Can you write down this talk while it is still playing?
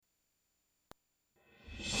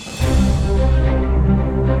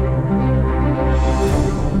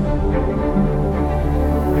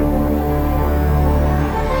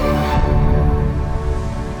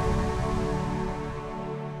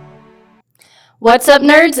What's up,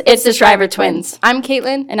 nerds? It's the Shriver Twins. I'm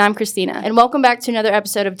Caitlin. And I'm Christina. And welcome back to another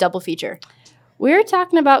episode of Double Feature. We're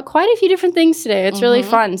talking about quite a few different things today. It's really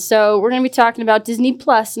fun. So we're going to be talking about Disney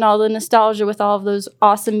Plus and all the nostalgia with all of those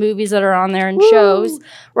awesome movies that are on there and shows.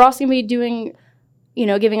 We're also going to be doing,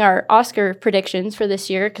 giving our Oscar predictions for this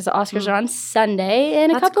year because the Oscars are on Sunday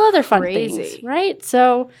and a couple other fun things, right?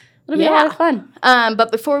 So it'll be a lot of fun.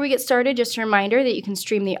 But before we get started, just a reminder that you can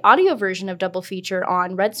stream the audio version of Double Feature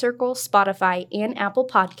on Red Circle, Spotify, and Apple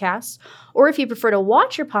Podcasts. Or if you prefer to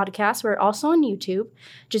watch your podcast, we're also on YouTube.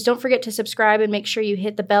 Just don't forget to subscribe and make sure you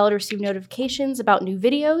hit the bell to receive notifications about new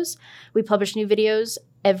videos. We publish new videos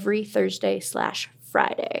every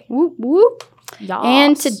Thursday/Friday. Whoop, whoop. Yes.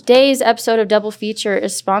 And today's episode of Double Feature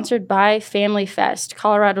is sponsored by Family Fest,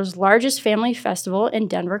 Colorado's largest family festival in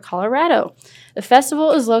Denver, Colorado. The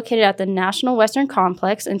festival is located at the National Western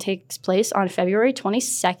Complex and takes place on February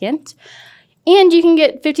 22nd. And you can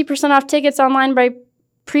get 50% off tickets online by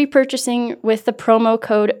pre-purchasing with the promo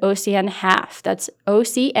code OCNHALF. That's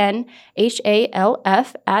OCNHALF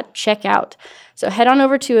at checkout. So head on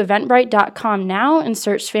over to eventbrite.com now and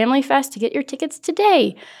search Family Fest to get your tickets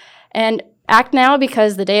today. And act now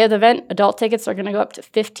because the day of the event, adult tickets are going to go up to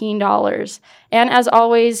 $15. And as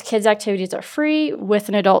always, kids' activities are free with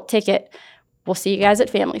an adult ticket. We'll see you guys at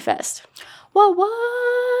Family Fest. Well,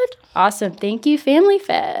 what? Awesome. Thank you, Family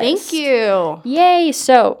Fest. Thank you. Yay.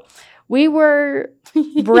 So we were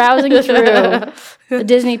browsing through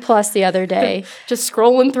Disney Plus the other day. Just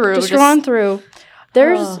scrolling through.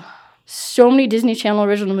 There's so many Disney Channel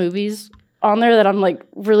original movies on there that I'm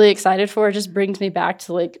really excited for. It just brings me back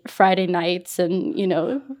to Friday nights and,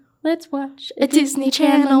 let's watch a Disney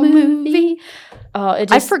Channel movie.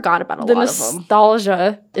 I forgot about a lot of them. The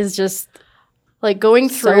nostalgia is just going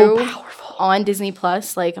through so powerful. On Disney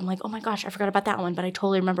Plus. I'm like, oh my gosh, I forgot about that one, but I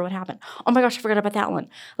totally remember what happened. Oh my gosh, I forgot about that one.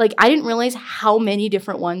 I didn't realize how many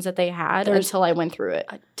different ones that they had until I went through it.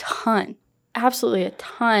 A ton. Absolutely a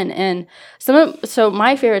ton. And so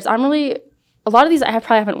my favorites, a lot of these I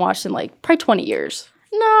probably haven't watched in probably 20 years.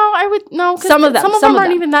 No. Some of them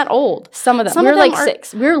aren't even that old. Some of them. We were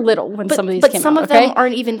 6. We were little when some of these came out. But some of them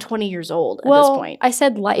aren't even 20 years old at this point. I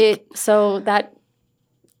said so that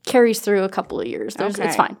carries through a couple of years.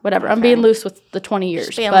 It's fine. Whatever. I'm being loose with the 20 years.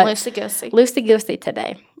 Just being loosey-goosey. Loosey-goosey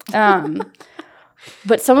today.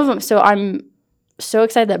 But some of them, so I'm so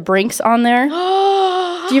excited that Brink's on there.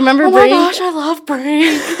 Do you remember Brink? Oh my gosh, I love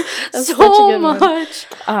Brink so much.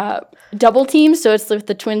 Double Team, so it's with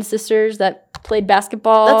the twin sisters that played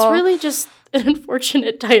basketball. That's really just an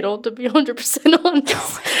unfortunate title, to be 100% honest.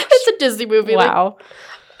 It's a Disney movie. Wow.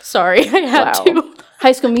 Sorry, I had to.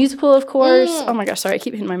 High School Musical, of course. Oh my gosh, sorry, I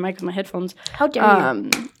keep hitting my mic with my headphones. How dare you?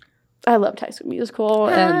 I loved High School Musical.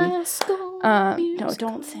 High School Musical. No,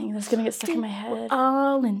 don't sing. That's going to get stuck in my head. We're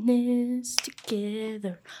all in this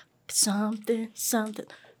together. Something.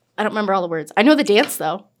 I don't remember all the words. I know the dance,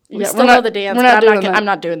 though. We still know the dance, I'm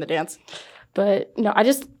not doing the dance. But, no,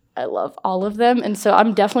 I love all of them. And so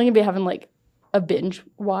I'm definitely going to be having, a binge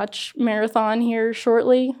watch marathon here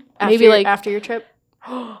shortly. After your trip?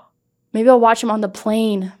 Maybe I'll watch them on the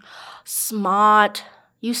plane. Smart.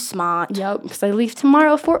 You smart. Yep, because I leave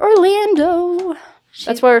tomorrow for Orlando.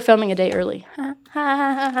 That's why we're filming a day early.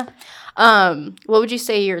 What would you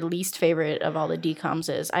say your least favorite of all the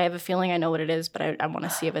DComs is? I have a feeling I know what it is, but I want to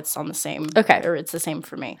see if it's on the same. Okay. Or it's the same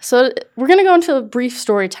for me. So we're going to go into a brief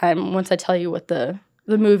story time once I tell you what the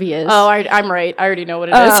movie is. Oh, I'm right. I already know what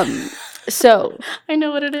it is. So I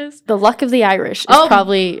know what it is. The Luck of the Irish is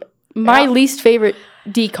probably my least favorite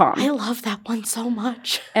DCOM. I love that one so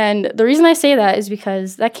much. And the reason I say that is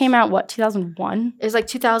because that came out, 2001? It was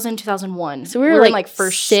 2000, 2001. So we were in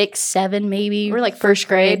first 6, 7 maybe. We were first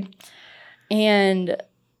grade. And I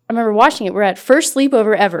remember watching it. We're at first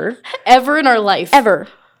sleepover ever. Ever in our life. Ever.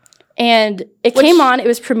 And it came on. It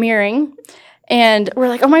was premiering. And we're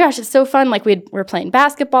like, oh my gosh, it's so fun. We were playing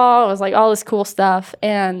basketball. It was all this cool stuff.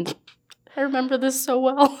 And I remember this so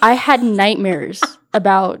well. I had nightmares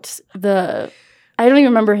about I don't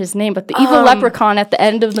even remember his name, but the evil leprechaun at the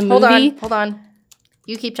end of the movie. Hold on.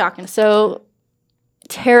 You keep talking. So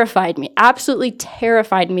terrified me. Absolutely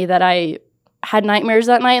terrified me that I had nightmares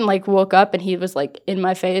that night and woke up and he was in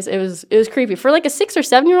my face. It was creepy. For a 6 or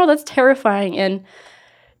 7-year-old, that's terrifying. And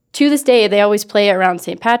to this day, they always play it around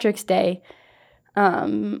St. Patrick's Day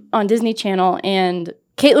on Disney Channel, and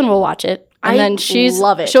Caitlin will watch it. And then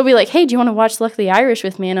love it. She'll be like, hey, do you want to watch Luck of the Irish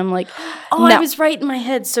with me? And I'm like, oh, no. I was right in my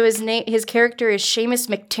head. So his character is Seamus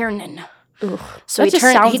McTiernan. Ooh, so he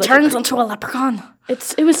turns into a leprechaun.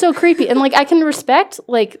 It was so creepy. And I can respect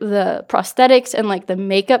the prosthetics and the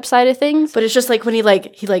makeup side of things. But it's just when he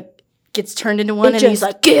gets turned into one, and he's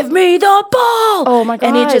like, "Give me the ball!" Oh my gosh!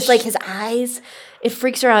 And it just like his eyes, it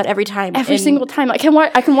freaks her out every time. Every single time. I can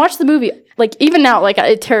watch the movie like even now. Like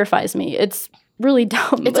it terrifies me. It's really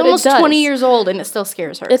dumb. It's almost 20 years old, and it still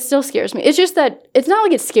scares her. It still scares me. It's just that it's not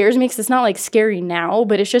like it scares me because it's not like scary now,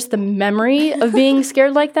 but it's just the memory of being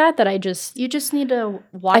scared like that I just. You just need to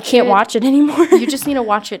watch. I can't watch it anymore. You just need to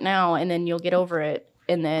watch it now, and then you'll get over it,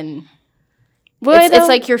 and then. It's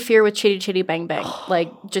like your fear with Chitty Chitty Bang Bang.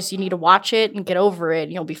 Like, just you need to watch it and get over it,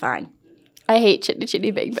 and you'll be fine. I hate Chitty Chitty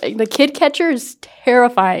Bang Bang. The kid catcher is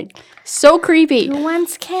terrifying. So creepy. Who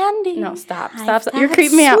wants candy? No, stop. You're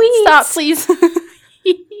creeping me out. Stop, please.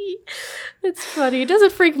 It's funny. It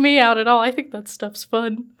doesn't freak me out at all. I think that stuff's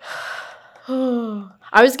fun.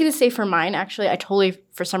 I was going to say for mine, actually,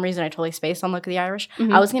 for some reason, I totally spaced on Look of the Irish.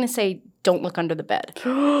 I was going to say, Don't Look Under the Bed.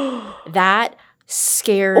 That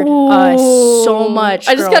scared us so much.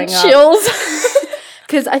 I just got chills.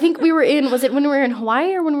 Because I think was it when we were in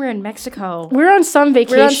Hawaii or when we were in Mexico? We were on some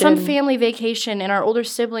vacation. We were on some family vacation, and our older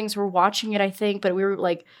siblings were watching it, I think, but we were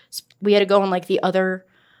like, we had to go in like the other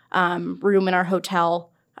room in our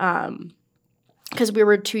hotel because we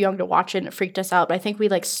were too young to watch it, and it freaked us out. But I think we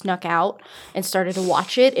like snuck out and started to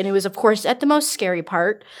watch it, and it was, of course, at the most scary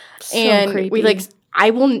part. So creepy. We like,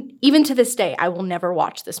 even to this day, I will never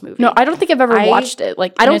watch this movie. No, I don't think I've ever watched it.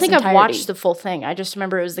 Like, I don't think I've watched the full thing. I just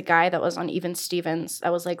remember it was the guy that was on Even Stevens.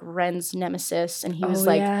 That was like Ren's nemesis, and he was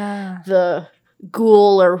the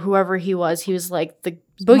ghoul or whoever he was. He was like the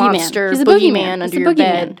monster boogeyman under your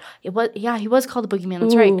bed. He was called the boogeyman.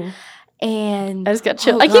 That's right. And I just got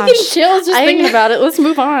chills. I keep getting chills just thinking about it. Let's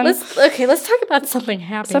move on. Let's talk about something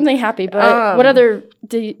happy. Something happy. But what other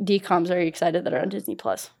DComs are you excited that are on Disney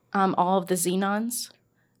Plus? All of the Xenons,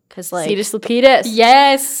 because like Cetus Lapidus.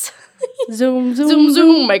 Yes. Zoom, zoom, zoom,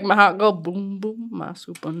 zoom, make my heart go boom, boom, my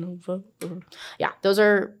supernova. Yeah, those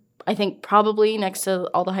are, I think, probably next to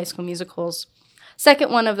all the High School Musicals.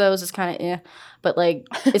 Second one of those is kind of but like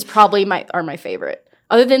it's probably my favorite,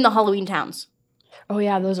 other than the Halloween Towns. Oh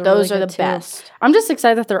yeah, those are the best. I'm just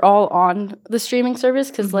excited that they're all on the streaming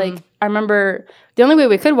service because like I remember the only way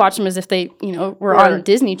we could watch them is if they were on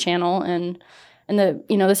Disney Channel and the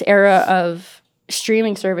this era of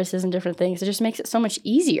streaming services and different things. It just makes it so much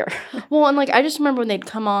easier. Well, and like I just remember when they'd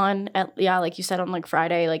come on at like you said on like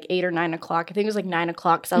Friday, like 8 or 9 o'clock. I think it was like 9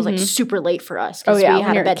 o'clock because I was like super late for us because we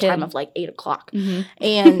had a bedtime of like 8 o'clock,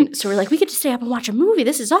 and so we're like we get to stay up and watch a movie.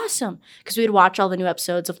 This is awesome because we'd watch all the new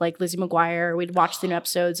episodes of like Lizzie McGuire. We'd watch the new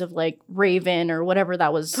episodes of like Raven or whatever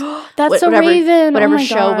that was. Raven. Whatever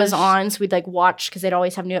show was on. So we'd like watch because they'd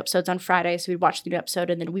always have new episodes on Friday. So we'd watch the new episode,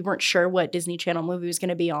 and then we weren't sure what Disney Channel movie was going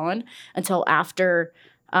to be on until after.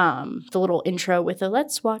 The little intro with the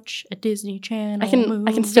 "Let's watch a Disney Channel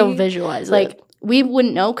movie." I can still visualize it. Like we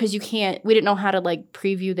wouldn't know because we didn't know how to like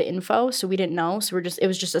preview the info, so we didn't know. So it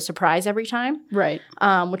was just a surprise every time, right?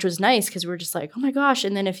 Which was nice because we were just like, oh my gosh!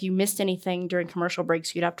 And then if you missed anything during commercial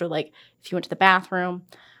breaks, you'd have to like if you went to the bathroom,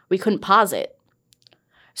 we couldn't pause it.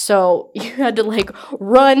 So you had to like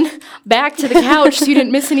run back to the couch so you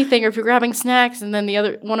didn't miss anything, or if you're grabbing snacks, and then the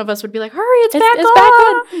other one of us would be like, "Hurry, it's back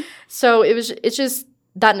on!" So it's just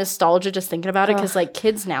that nostalgia just thinking about it because like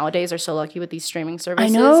kids nowadays are so lucky with these streaming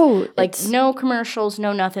services. I know, like no commercials,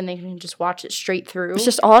 no nothing. They can just watch it straight through. It's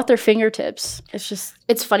just all at their fingertips.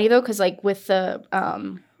 It's funny though because like with the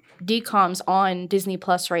DComs on Disney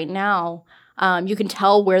Plus right now. You can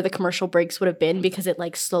tell where the commercial breaks would have been because it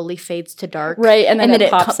like slowly fades to dark, right? And then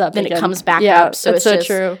it pops up, then again. It comes back up. So it's so just,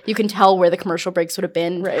 true. You can tell where the commercial breaks would have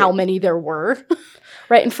been, how many there were,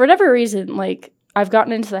 right? And for whatever reason, like I've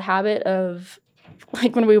gotten into the habit of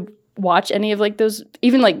like when we watch any of like those,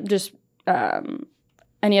 even like just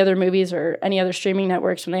any other movies or any other streaming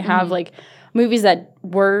networks when they have like movies that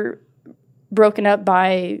were broken up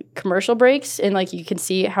by commercial breaks and like you can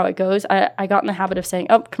see how it goes. I got in the habit of saying,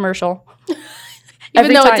 "Oh, commercial."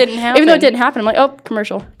 Even though it didn't happen. I'm like, "Oh,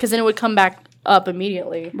 commercial." Because then it would come back up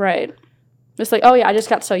immediately. Right. It's like, oh yeah, I just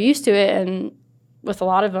got so used to it. And with a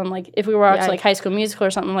lot of them, like if we were watching like High School Musical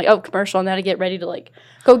or something, I'm like, oh, commercial. And then I get ready to like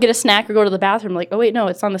go get a snack or go to the bathroom. Like, oh wait, no,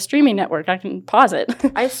 it's on the streaming network. I can pause it.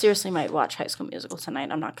 I seriously might watch High School Musical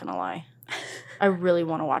tonight. I'm not going to lie. I really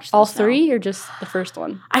want to watch this all three or just the first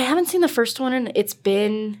one? I haven't seen the first one, and it's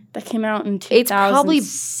been... That came out in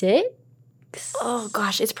 2006? Oh,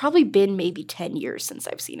 gosh. It's probably been maybe 10 years since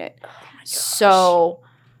I've seen it. Oh, my gosh. So,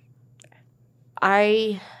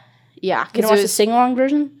 You can watch the sing-along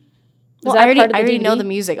version? Well, I already know the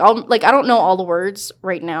music. I don't know all the words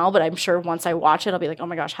right now, but I'm sure once I watch it, I'll be like, oh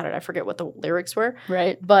my gosh, how did I forget what the lyrics were?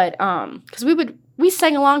 Right. But, because we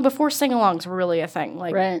sang along before sing-alongs were really a thing.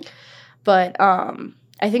 Like, right. But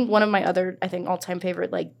I think one of my other, all-time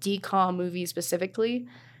favorite, like, DCOM movies specifically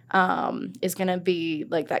is going to be,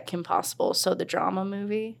 like, that Kim Possible, So the Drama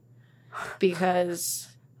movie, because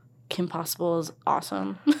Kim Possible is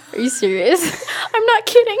awesome. Are you serious? I'm not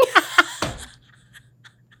kidding.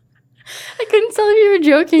 I couldn't tell if you were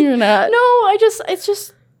joking or not. No, it's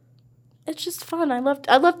just fun. I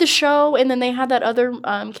loved the show, and then they had that other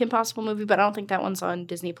Kim Possible movie, but I don't think that one's on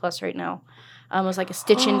Disney Plus right now. It was like A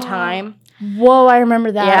Stitch in Time. Whoa, I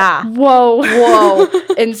remember that. Yeah. Whoa.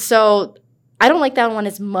 And so I don't like that one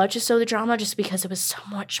as much as So the Drama, just because it was so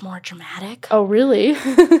much more dramatic. Oh, really?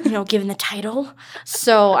 Given the title.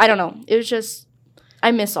 So I don't know. It was just,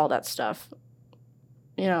 I miss all that stuff.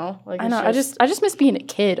 Like I know. I just miss being a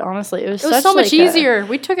kid. Honestly, it was so much easier.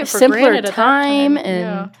 We took it for granted at time, that time.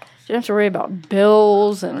 and you didn't have to worry about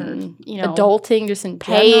bills and adulting, just in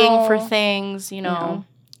paying general. for things. It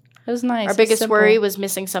was nice. Our biggest worry was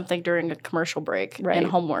missing something during a commercial break and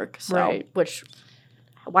homework. So,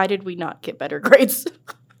 why did we not get better grades?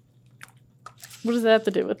 What does that have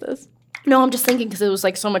to do with this? No, I'm just thinking because it was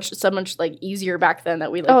like so much like easier back then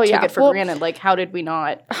that we took it for granted. Like, how did we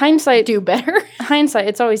not do better? Hindsight,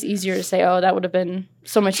 it's always easier to say, oh, that would have been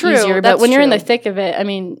so much easier. But when you're in the thick of it, I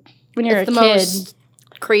mean, when you're a kid, most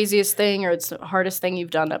craziest thing, or it's the hardest thing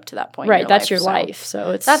you've done up to that point. Right, that's your life.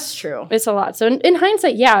 So that's true. It's a lot. So in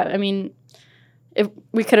hindsight, yeah, I mean,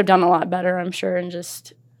 we could have done a lot better, I'm sure, and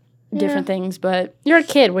just different things. But you're a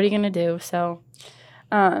kid. What are you gonna do? So,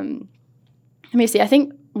 let me see. I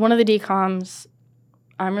think one of the DCOMs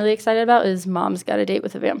I'm really excited about is Mom's Got a Date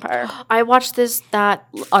with a Vampire. I watched that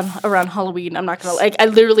around Halloween. I'm not gonna I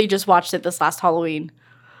literally just watched it this last Halloween.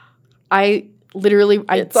 I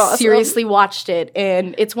seriously watched it,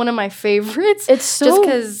 and it's one of my favorites. It's so just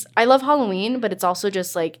because I love Halloween, but it's also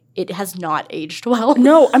just like it has not aged well.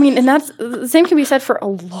 No, I mean, and that's the same can be said for a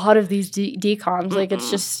lot of these DCOMs. Like it's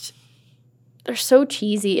just they're so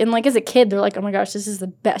cheesy, and like as a kid, they're like, oh my gosh, this is the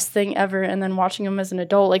best thing ever. And then watching them as an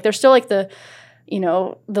adult, like they're still like the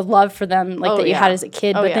love for them that you had as a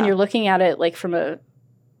kid, but then you're looking at it like from a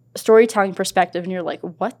storytelling perspective, and you're like,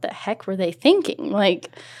 what the heck were they thinking? Like.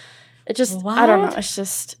 It just, I don't know. It's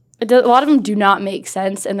just, a lot of them do not make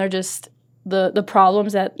sense, and they're just, the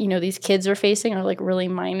problems that, these kids are facing are, like, really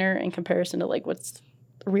minor in comparison to, like, what's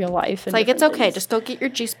real life. It's like, it's okay. Things. Just go get your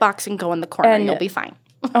juice box and go in the corner, and you'll be fine.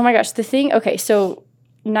 Oh, my gosh. So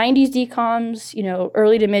 90s DCOMs,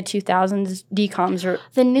 early to mid-2000s DCOMs are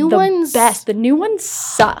the ones best. The new ones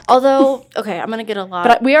suck. Although, okay, I'm going to get a lot.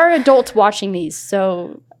 But we are adults watching these,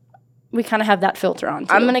 so we kind of have that filter on,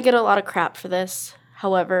 too. I'm going to get a lot of crap for this.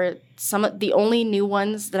 However, the only new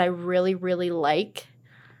ones that I really, really like,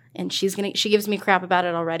 and she gives me crap about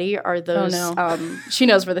it already, are those, she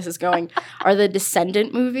knows where this is going, are the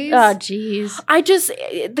Descendant movies. Oh,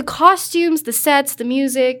 jeez. The costumes, the sets, the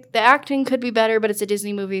music, the acting could be better, but it's a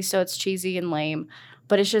Disney movie, so it's cheesy and lame.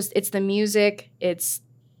 But it's the music, it's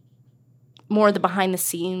more the behind the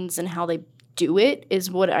scenes and how they do it is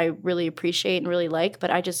what I really appreciate and really like. But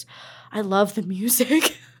I love the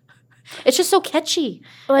music. It's just so catchy.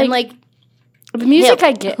 The music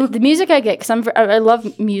I get because I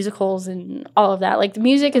love musicals and all of that. Like the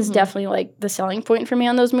music is definitely like the selling point for me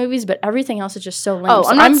on those movies, but everything else is just so lame. Oh,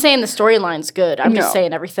 I'm not saying the storyline's good. I'm just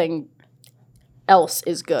saying everything else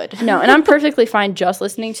is good. No, and I'm perfectly fine just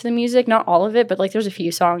listening to the music, not all of it, but like there's a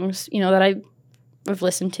few songs, that I've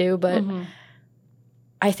listened to, but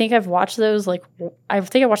I think I've watched those, I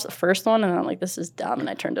think I watched the first one, and I'm like, this is dumb, and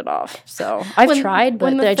I turned it off. So I've tried,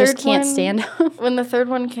 but I just can't stand them. When the third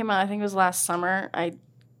one came out, I think it was last summer, I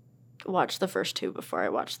watched the first two before I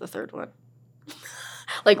watched the third one.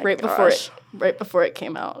 Right before it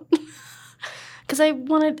came out. Because I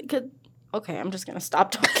wanted, okay, I'm just going to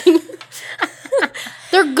stop talking.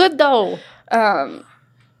 They're good, though.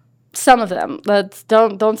 Some of them.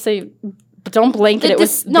 Don't say... But don't blanket it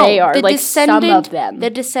with they are. Like some of them. The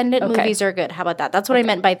Descendant movies are good. How about that? That's what I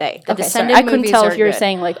meant by they. The Descendant I couldn't tell if you were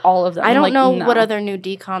saying like all of them. I don't know what other new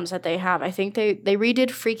DCOMs that they have. I think they redid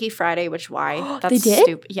Freaky Friday, which why? That's they did?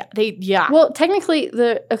 Stupid. Yeah. Well, technically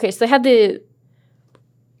so they had an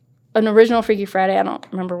original Freaky Friday. I don't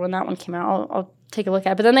remember when that one came out. I'll take a look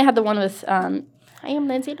at it. But then they had the one with I am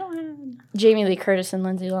Lindsay Lohan. Jamie Lee Curtis and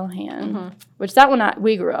Lindsay Lohan, which that one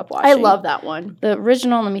we grew up watching. I love that one. The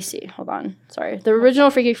original, let me see. Hold on. Sorry. The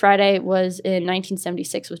original Freaky Friday was in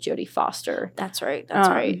 1976 with Jodie Foster. That's right.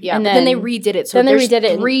 Yeah. And then they redid it. So there's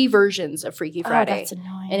 3 versions of Freaky Friday. Oh, that's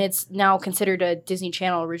annoying. And it's now considered a Disney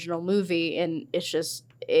Channel original movie, and it's just,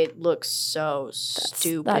 it looks so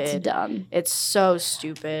stupid. That's dumb. It's so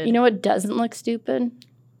stupid. You know what doesn't look stupid?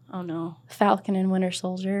 Oh, no. Falcon and Winter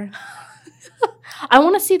Soldier. I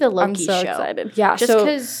want to see the Loki I'm show. so excited. Yeah, just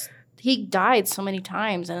because he died so many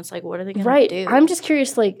times, and it's like, what are they going to do? I'm just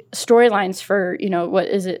curious, like, storylines for, what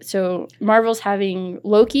is it? So Marvel's having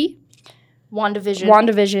Loki,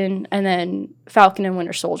 WandaVision, and then Falcon and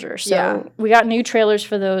Winter Soldier. So we got new trailers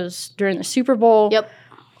for those during the Super Bowl. Yep.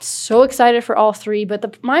 So excited for all three.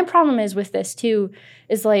 But my problem is with this, too,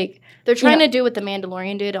 is, like... They're trying to do what The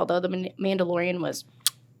Mandalorian did, although The Mandalorian was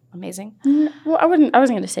amazing. Well, I wasn't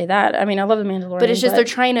going to say that. I mean, I love The Mandalorian. But it's just they're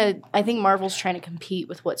trying to... I think Marvel's trying to compete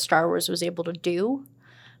with what Star Wars was able to do.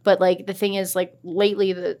 But, like, the thing is, like,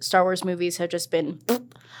 lately the Star Wars movies have just been...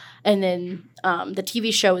 And then the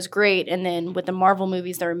TV show is great. And then with the Marvel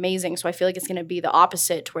movies, they're amazing. So I feel like it's going to be the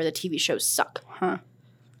opposite to where the TV shows suck. Huh.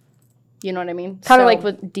 You know what I mean? Kind of like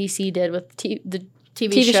what DC did with the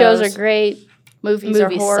TV shows are great. Movies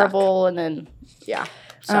are horrible. Suck. And then, yeah.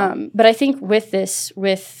 So. But I think with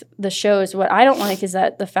the shows, what I don't like is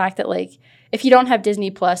that the fact that, like, if you don't have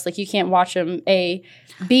Disney Plus, like, you can't watch them, A.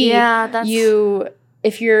 B,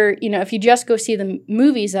 if you just go see the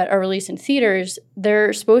movies that are released in theaters,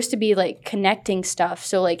 they're supposed to be, like, connecting stuff.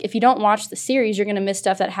 So, like, if you don't watch the series, you're going to miss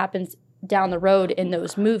stuff that happens down the road in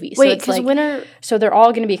those movies. Wait, because so they're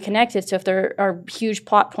all going to be connected. So if there are huge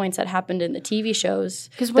plot points that happened in the TV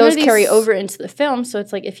shows, those carry over into the film. So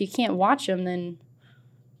it's like, if you can't watch them, then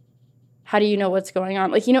how do you know what's going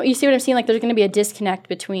on? Like, you see what I'm saying? Like, there's going to be a disconnect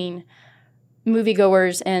between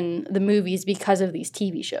moviegoers and the movies because of these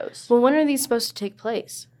TV shows. Well, when are these supposed to take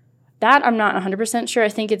place? That I'm not 100% sure. I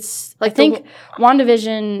think it's like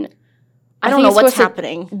WandaVision. I don't know what's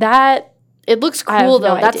happening. It looks cool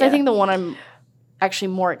though. That's I think the one I'm actually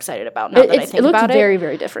more excited about now that I think about it. It looks very,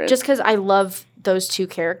 very different. Just because I love those two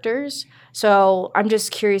characters. So I'm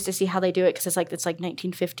just curious to see how they do it because it's like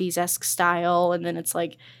 1950s-esque style, and then it's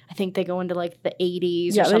like I think they go into like the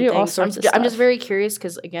 80s or something. They do all sorts of stuff. I'm just very curious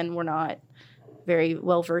because again we're not very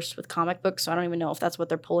well versed with comic books, so I don't even know if that's what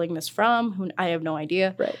they're pulling this from. I have no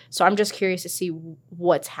idea. Right. So I'm just curious to see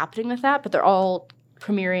what's happening with that. But they're all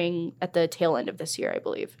premiering at the tail end of this year, I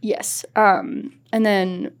believe. Yes. And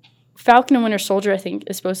then Falcon and Winter Soldier, I think,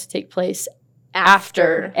 is supposed to take place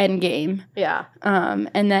after Endgame. Yeah.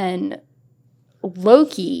 And then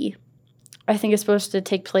Loki, I think, is supposed to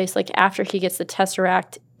take place like after he gets the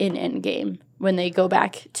Tesseract in Endgame when they go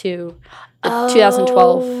back to the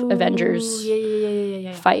 2012 Avengers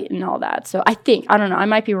fight and all that. So I don't know, I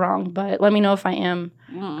might be wrong, but let me know if I am.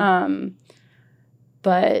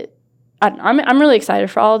 But I'm really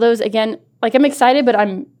excited for all of those. Again, like, I'm excited, but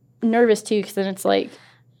I'm nervous too because then it's like,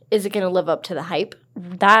 is it going to live up to the hype?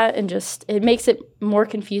 That, and just it makes it more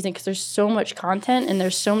confusing because there's so much content and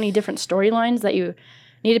there's so many different storylines that you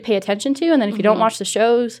need to pay attention to. And then if you don't watch the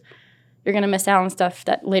shows, you're going to miss out on stuff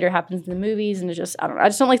that later happens in the movies. And it's just, I don't know. I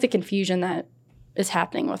just don't like the confusion that is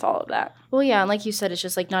happening with all of that. Well, yeah, and like you said, it's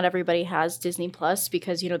just like not everybody has Disney Plus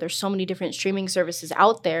because, there's so many different streaming services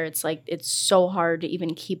out there. It's like it's so hard to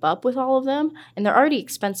even keep up with all of them. And they're already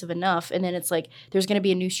expensive enough. And then it's like there's going to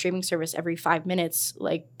be a new streaming service every 5 minutes,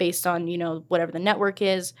 like based on, whatever the network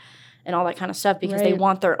is and all that kind of stuff because they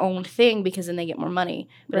want their own thing because then they get more money.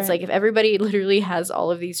 But it's like if everybody literally has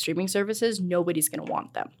all of these streaming services, nobody's going to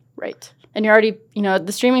want them. Right. And you're already,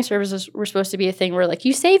 the streaming services were supposed to be a thing where, like,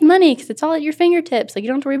 you save money because it's all at your fingertips. Like, you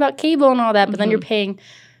don't have to worry about cable and all that. But then you're paying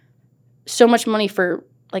so much money for,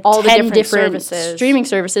 like, all 10 the different services. Streaming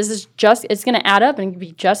services. It's going to add up and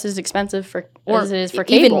be just as expensive as it is for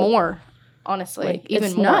cable. Even more, honestly. Like,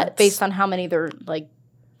 even more. Nuts. Based on how many they're, like,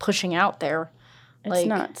 pushing out there. It's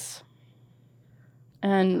nuts.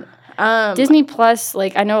 And Disney Plus,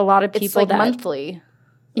 like, I know a lot of people it's like monthly.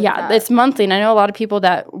 Yeah, it's monthly, and I know a lot of people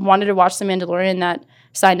that wanted to watch The Mandalorian that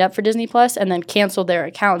signed up for Disney Plus and then canceled their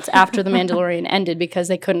accounts after The Mandalorian ended because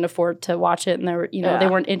they couldn't afford to watch it and they were, they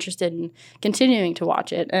weren't interested in continuing to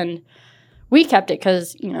watch it. And we kept it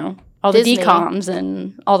because, all Disney. The DComs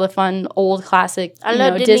and all the fun old classic,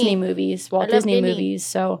 Disney movies, Walt Disney movies.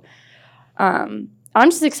 So, I'm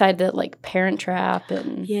just excited that, like, Parent Trap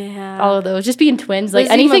and all of those. Just being twins. Like,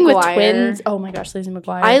 anything with twins. Oh, my gosh, Lizzie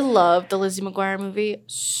McGuire. I love the Lizzie McGuire movie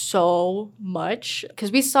so much. Because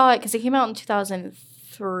we saw it because it came out in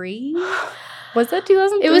 2003. Was that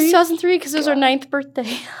 2003? It was 2003 because it was our 9th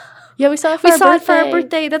birthday. Yeah, we saw it for our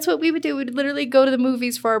birthday. That's what we would do. We'd literally go to the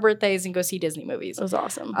movies for our birthdays and go see Disney movies. It was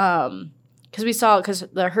awesome. Because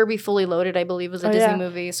the Herbie Fully Loaded, I believe, was a Disney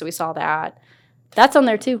movie. So we saw that. That's on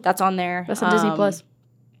there, too. That's on there. That's on Disney Plus.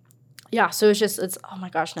 Yeah, so it's oh my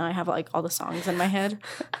gosh, now I have like all the songs in my head.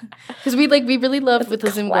 Because we really loved with the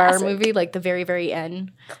Lizzie McGuire movie, like the very, very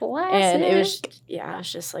end. Classic. And it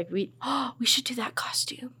was just like we should do that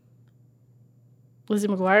costume. Lizzie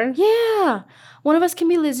McGuire? Yeah. One of us can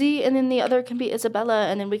be Lizzie, and then the other can be Isabella,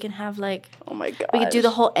 and then we can have, like... Oh, my God. We could do the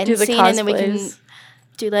whole end scene, and then we can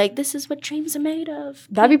do, like, this is what dreams are made of.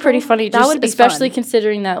 That'd be pretty funny. That would be especially fun.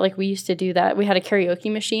 Considering that, like, we used to do that. We had a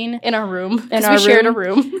karaoke machine. In our room. We shared a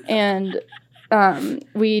room. And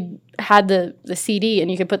we had the CD, and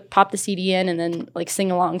you could pop the CD in and then, like, sing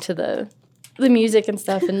along to the music and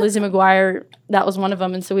stuff. And Lizzie McGuire, that was one of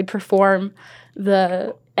them. And so we'd perform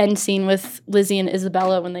the end scene with Lizzie and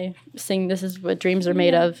Isabella when they sing This Is What Dreams Are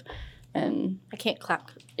Made Of. And I can't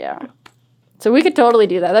clap. yeah. So we could totally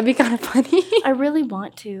do that. That'd be kind of funny. I really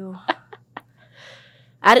want to.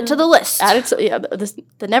 Add it to the list. Add it to,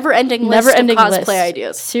 the never-ending list of cosplay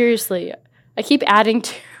ideas. Seriously. I keep adding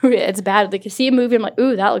to it. It's bad. Like, I see a movie, I'm like,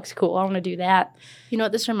 ooh, that looks cool. I want to do that. You know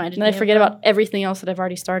what this reminded me of? And I forget about everything else that I've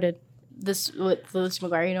already started. This with Lizzie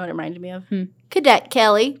McGuire, you know what it reminded me of? Cadet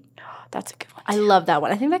Kelly. That's a good one. I love that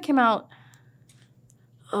one. I think that came out,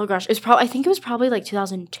 oh gosh, I think it was probably like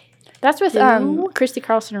 2002. That's with Christy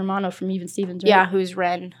Carlson Romano from Even Stevens, right? Yeah, who's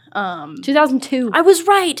Ren. 2002. I was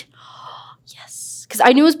right. Yes. Because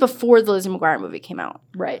I knew it was before the Lizzie McGuire movie came out.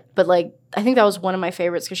 Right. But, like, I think that was one of my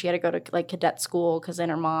favorites because she had to go to, like, cadet school because then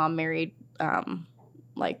her mom married,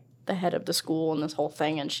 like, the head of the school and this whole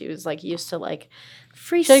thing. And she was, like, used to, like,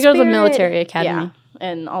 free spirit. She had to go to the military academy. Yeah,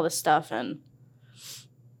 and all this stuff. And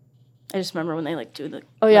I just remember when they, like, do the...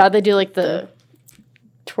 Oh, yeah, they do, like, the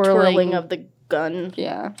twirling of the gun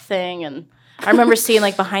thing. And I remember seeing,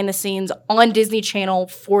 like, behind the scenes on Disney Channel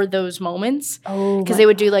for those moments. Oh, because they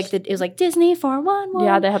would do, like, it was, like, Disney 411.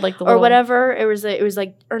 Yeah, they had, like, the or whatever. It was,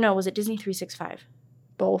 like, or no, was it Disney 365?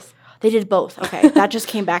 Both. They did both. Okay, that just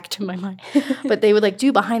came back to my mind. But they would, like,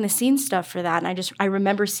 do behind-the-scenes stuff for that. And I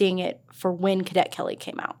remember seeing it for when Cadet Kelly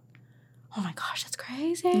came out. Oh, my gosh, that's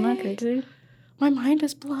crazy. Isn't that crazy? My mind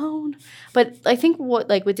is blown. But I think what,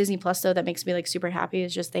 like, with Disney Plus, though, that makes me, like, super happy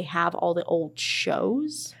is just they have all the old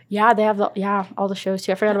shows. Yeah, they have all the shows,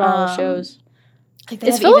 too. I forgot about all the shows. Like,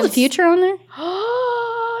 is Phil of the Future on there?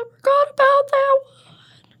 I forgot about that one.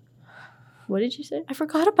 What did you say? I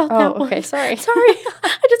forgot about that one. Oh, okay, sorry. Sorry.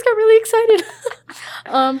 I just got really excited.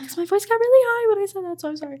 Because my voice got really high when I said that, so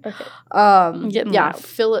I'm sorry. Okay. I'm getting loud.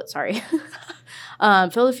 Phil of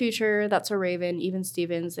the Future, That's So Raven, Even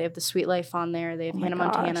Stevens. They have The Sweet Life on there. They have Hannah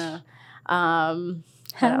Montana.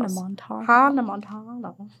 Hannah Montana.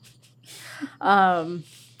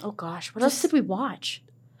 Oh gosh, what else did we watch?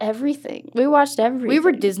 Everything. We watched everything. We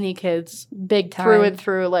were Disney kids. Big time. Through and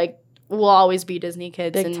through. Like, we'll always be Disney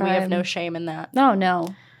kids, Big and time. we have no shame in that. No.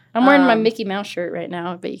 I'm wearing my Mickey Mouse shirt right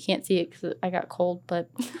now, but you can't see it because I got cold. But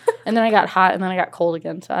and then I got hot, and then I got cold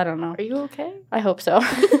again. So I don't know. Are you okay? I hope so.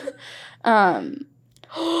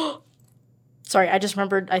 Sorry, I just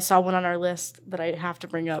remembered I saw one on our list that I have to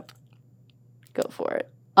bring up. Go for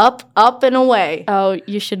it. Up, and away. Oh,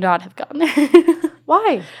 you should not have gone there.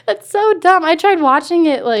 Why? That's so dumb. I tried watching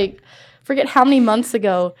it, like, forget how many months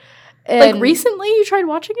ago. And like, recently you tried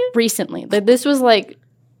watching it? Recently. Like, this was, like,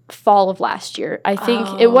 fall of last year. I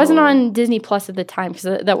think it wasn't on Disney Plus at the time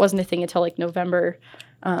because that wasn't a thing until, like, November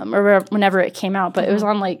or whenever it came out. But it was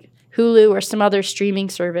on, like, Hulu or some other streaming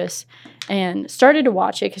service. And started to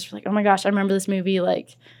watch it because we're like, oh, my gosh, I remember this movie,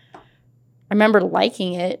 like, I remember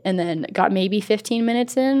liking it and then got maybe 15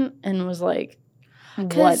 minutes in and was like,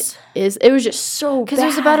 it was just so bad. Because it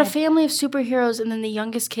was about a family of superheroes and then the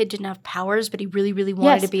youngest kid didn't have powers, but he really, really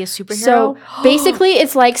wanted to be a superhero. So basically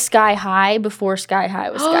it's like Sky High before Sky High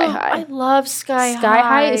was Sky High. I love Sky High. Sky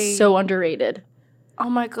High is so underrated. Oh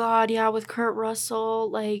my God, yeah, with Kurt Russell,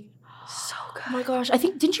 like, so good. Oh my gosh, I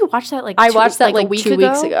think, didn't you watch that like I watched that like a week 2 ago?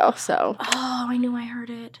 weeks ago, so. Oh, I knew I heard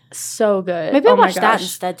it. So good. Maybe I'll watch that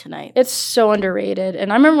instead tonight. It's so underrated.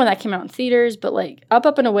 And I remember when that came out in theaters, but like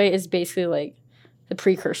Up and Away is basically like the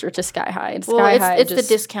precursor to Sky High. And Sky High it's the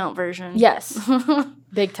discount version. Yes.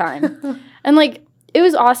 Big time. And like it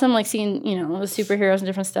was awesome like seeing, you know, the superheroes and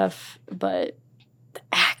different stuff, but the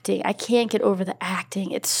acting, I can't get over the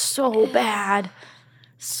acting. It's so bad.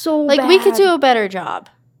 So like bad. we could do a better job.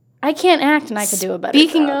 I can't act and I could do a better job.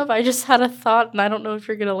 Speaking of, I just had a thought and I don't know if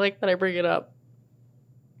you're going to like that I bring it up.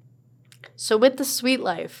 So with The Sweet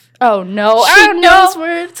Life. Oh, no. She knows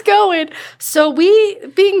where it's going. So we,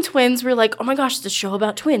 being twins, we're like, oh my gosh, it's a show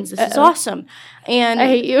about twins. This is awesome. And I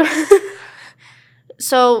hate you.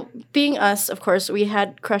 So being us, of course, we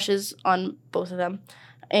had crushes on both of them.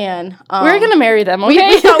 And we were going to marry them, okay?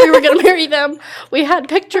 We thought we were going to marry them. We had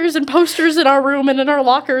pictures and posters in our room and in our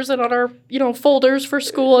lockers and on our, you know, folders for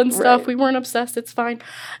school and stuff. Right. We weren't obsessed. It's fine.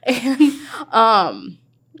 And,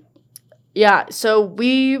 yeah, so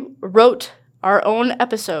we wrote our own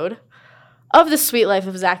episode of The Sweet Life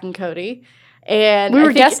of Zach and Cody. And we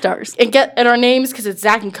were guest stars. And our names, because it's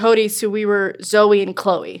Zach and Cody, so we were Zoe and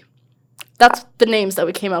Chloe. That's the names that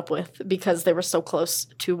we came up with because they were so close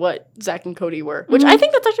to what Zach and Cody were. Which I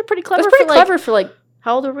think that's actually pretty clever. That's pretty clever for like,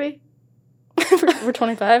 how old are we? we're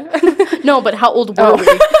 25. No, but how old were we?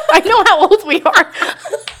 I know how old we are.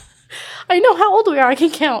 I know how old we are. I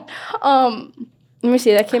can count. Let me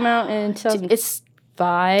see. That came out in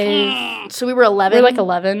 2005. So we were 11. We were like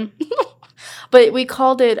 11. But we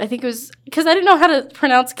called it, I think it was, because I didn't know how to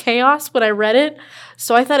pronounce chaos when I read it.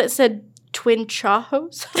 So I thought it said Twin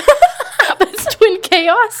Chahos. But it's Twin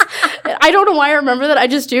Chaos. I don't know why I remember that. I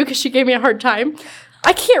just do because she gave me a hard time.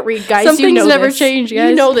 I can't read, guys. Some things never change,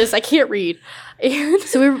 guys. You know this. I can't read. And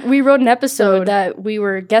so we wrote an episode that we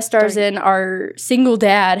were guest stars in. Our single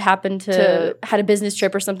dad happened to had a business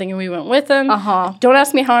trip or something, and we went with him. Don't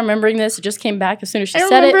ask me how I'm remembering this. It just came back as soon as she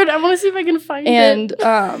said it. I want to see if I can find it. And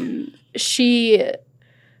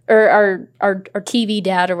our TV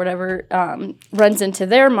dad or whatever runs into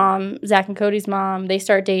their mom, Zach and Cody's mom. They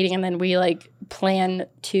start dating, and then we like plan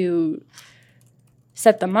to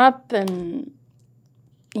set them up, and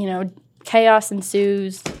chaos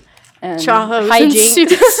ensues. And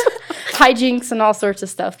hijinks and all sorts of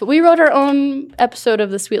stuff. But we wrote our own episode of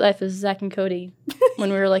The Sweet Life of Zach and Cody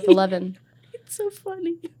when we were like 11. It's so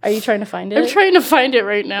funny. Are you trying to find it? I'm trying to find it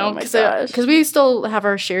right now. Oh my gosh. Because we still have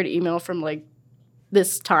our shared email from like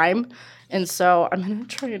this time. And so I'm going to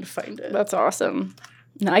try and find it. That's awesome.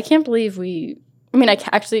 No, I can't believe I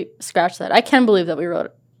actually scratch that. I can believe that we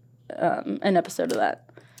wrote an episode of that.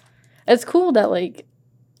 It's cool that like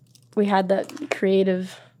we had that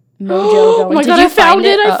creative mojo going. Oh my God, I found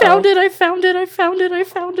it. I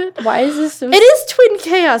found it. Why is this so... It is Twin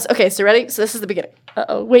Chaos. Okay, so ready? So this is the beginning.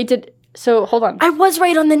 Uh-oh. Wait, so hold on. I was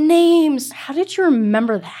right on the names. How did you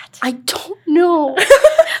remember that? I don't know.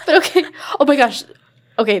 But okay. Oh my gosh.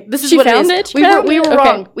 Okay, this is she what found it is. We were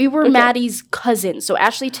wrong. We were Maddie's cousins. So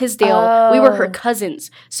Ashley Tisdale, we were her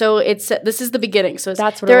cousins. So this is the beginning. So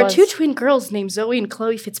there are two twin girls named Zoe and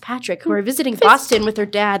Chloe Fitzpatrick who are visiting Boston with their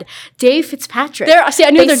dad, Dave Fitzpatrick.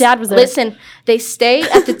 I knew their dad was there. Listen, they stay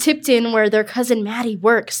at the Tipton where their cousin Maddie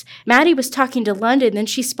works. Maddie was talking to London, then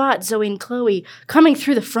she spots Zoe and Chloe coming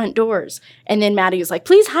through the front doors. And then Maddie was like,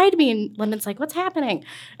 "Please hide me." And London's like, "What's happening?"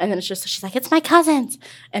 And then she's like, "It's my cousins."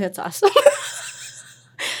 And it's awesome.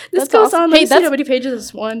 This goes awesome. On. Hey, that's how many pages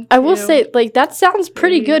is one. I will say, like, that sounds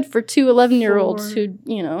pretty good for two 11-year-olds who,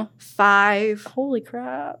 5. Holy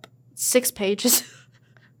crap. 6 pages.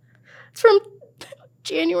 It's from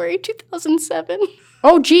January 2007.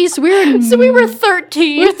 Oh, geez. So we were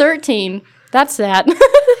 13. We were 13. That's sad.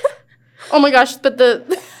 Oh my gosh. But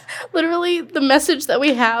literally the message that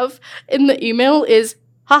we have in the email is,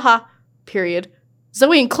 haha, period.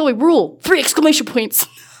 Zoe and Chloe rule. 3 exclamation points.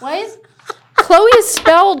 Why is... Chloe is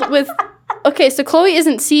spelled with... Okay, so Chloe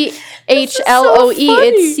isn't Chloe, it's Cloey.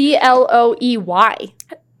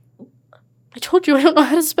 I told you I don't know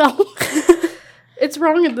how to spell. It's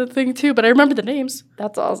wrong in the thing, too, but I remember the names.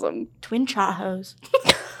 That's awesome. Twin Chahos.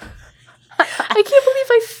 I can't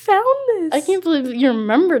believe I found this. I can't believe you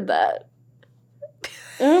remembered that.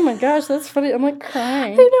 Oh my gosh, that's funny. I'm like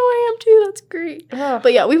crying. I know I am, too. That's great. Ugh.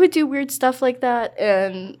 But yeah, we would do weird stuff like that,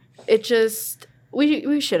 and it just...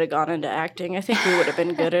 We should have gone into acting. I think we would have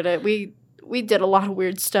been good at it. We did a lot of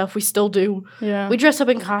weird stuff. We still do. Yeah. We dress up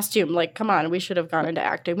in costume. Like, come on. We should have gone into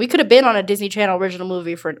acting. We could have been on a Disney Channel original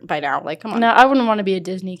movie by now. Like, come on. No, I wouldn't want to be a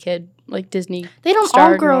Disney kid. Like, Disney. They don't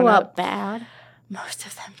all grow up bad. Most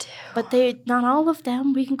of them do. But not all of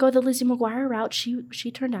them. We can go the Lizzie McGuire route.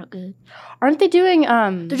 She turned out good. Aren't they doing...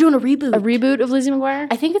 They're doing a reboot. A reboot of Lizzie McGuire?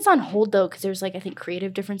 I think it's on hold, though, because there's, like, I think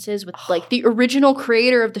creative differences with, like, the original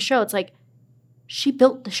creator of the show. It's like... She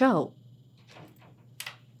built the show.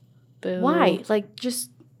 Boo. Why? Like,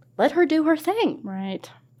 just let her do her thing.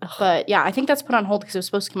 Right. But, yeah, I think that's put on hold because it was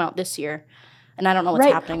supposed to come out this year. And I don't know what's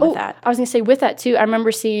happening with that. I was going to say, with that, too, I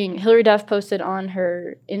remember seeing Hillary Duff posted on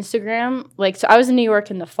her Instagram. Like, so I was in New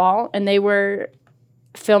York in the fall, and they were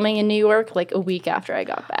filming in New York, like, a week after I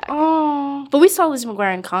got back. Oh. But we saw Lizzie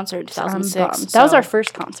McGuire in concert in 2006. That was our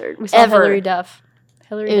first concert. We saw Hillary Duff.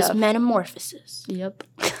 It was Metamorphosis. Yep.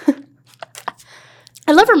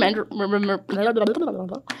 I love remembering.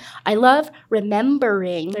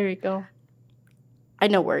 There you go. I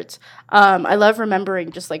know words. I love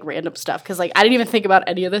remembering just like random stuff because like I didn't even think about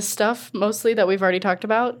any of this stuff mostly that we've already talked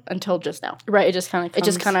about until just now. Right. It just kind of. It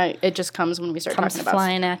just comes when we start talking about.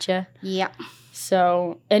 Flying at you. Yeah.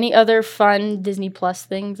 So, any other fun Disney Plus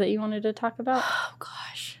things that you wanted to talk about? Oh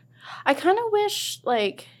gosh, I kind of wish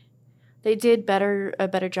like they did a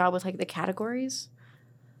better job with like the categories.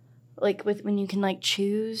 Like with when you can like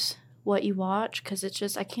choose what you watch because it's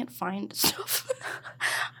just I can't find stuff.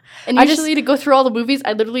 And usually to go through all the movies,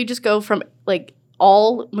 I literally just go from like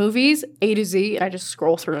all movies A to Z, and I just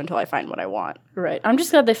scroll through until I find what I want. Right. I'm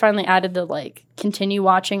just glad they finally added the like continue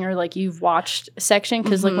watching or like you've watched section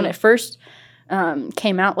because like when it first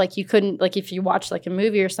came out, like you couldn't like if you watched like a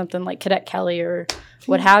movie or something like Cadet Kelly or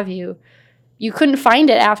what have you. You couldn't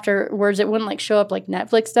find it afterwards. It wouldn't, like, show up like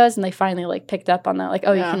Netflix does, and they finally, like, picked up on that. Like,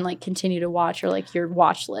 you can, like, continue to watch or, like, your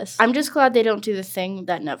watch list. I'm just glad they don't do the thing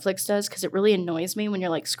that Netflix does because it really annoys me when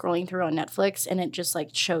you're, like, scrolling through on Netflix and it just, like,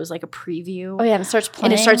 shows, like, a preview. Oh, yeah, and it starts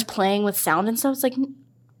playing. And it starts playing with sound and stuff. It's like,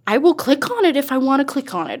 I will click on it if I want to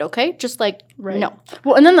click on it, okay? Just, like, no.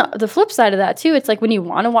 Well, and then the flip side of that, too, it's like when you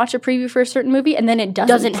want to watch a preview for a certain movie and then it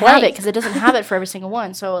doesn't have it because it doesn't have it for every single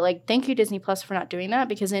one. So, like, thank you, Disney Plus, for not doing that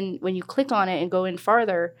because then when you click on it and go in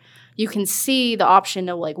farther, you can see the option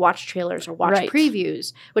to, like, watch trailers or watch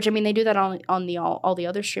previews, which, I mean, they do that on all the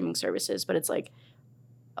other streaming services, but it's like,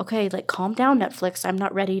 okay, like, calm down, Netflix. I'm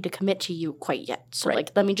not ready to commit to you quite yet. So,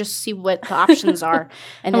 like, let me just see what the options are.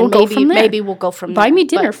 And then maybe we'll go from there. Buy me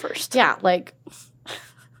dinner first. Yeah, like,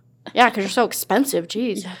 yeah, because you're so expensive.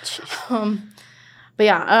 Jeez. Yeah, but,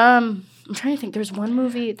 yeah, I'm trying to think. There's one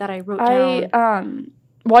movie that I wrote down.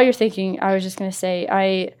 While you're thinking, I was just going to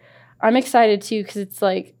say, I'm excited, too, because it's,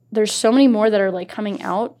 like, there's so many more that are, like, coming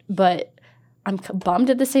out, but I'm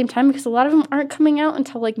bummed at the same time because a lot of them aren't coming out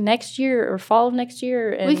until like next year or fall of next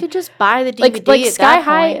year. And we could just buy the DVD. Like Sky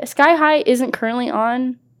High. Sky High isn't currently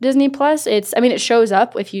on Disney Plus. It shows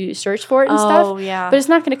up if you search for it and stuff. Oh yeah. But it's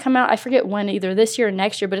not going to come out. I forget when, either this year or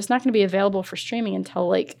next year. But it's not going to be available for streaming until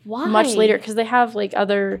like much later because they have like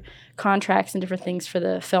other contracts and different things for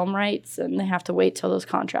the film rights, and they have to wait till those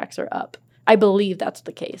contracts are up. I believe that's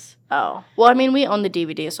the case. Oh well, I mean we own the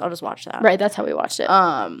DVD, so I'll just watch that. Right, that's how we watched it.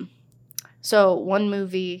 So one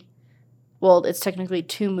movie, well, it's technically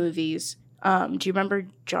two movies. Do you remember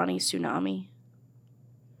Johnny Tsunami?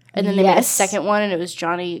 And then they made a second one, and it was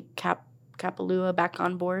Johnny Kapalua back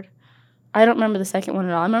on board. I don't remember the second one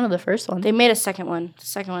at all. I remember the first one. They made a second one. The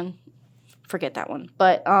second one, forget that one.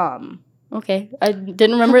 But okay, I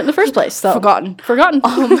didn't remember it in the first place. So forgotten.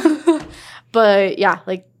 But yeah,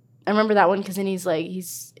 like I remember that one because then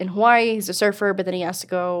he's in Hawaii. He's a surfer, but then he has to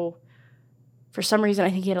go. For some reason, I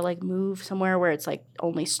think he had to, like, move somewhere where it's, like,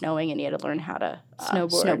 only snowing and he had to learn how to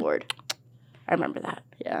snowboard. I remember that.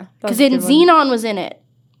 Yeah. Because then Xenon was in it.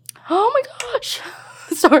 Oh, my gosh.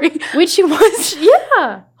 Sorry. Wait, she was?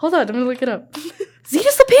 Yeah. Hold on. I'm going to look it up.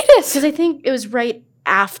 Xenos the Penis. Because I think it was right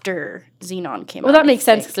after Xenon came out. Well, that makes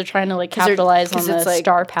sense because they're trying to, like, capitalize on the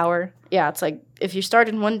star power. Yeah, it's like, if you start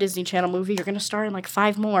in one Disney Channel movie, you're going to star in, like,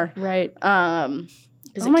 5 more. Right. Because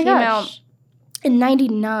it came out in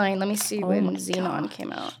 99, let me see when Xenon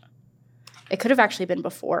came out. It could have actually been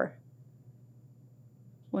before.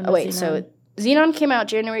 So Xenon came out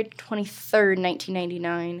January 23rd,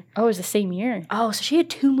 1999. Oh, it was the same year. Oh, so she had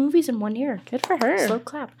 2 movies in 1 year. Good for her. Slow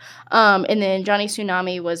clap. And then Johnny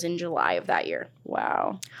Tsunami was in July of that year.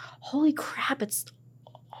 Wow. Holy crap,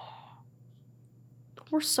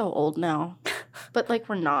 we're so old now. But, like,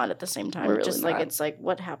 we're not at the same time. We're really just, not. like, it's like,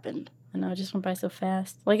 what happened? I know, it just went by so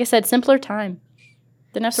fast. Like I said, simpler time.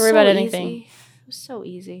 Didn't have to worry about anything. Easy. It was so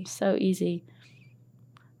easy. So easy.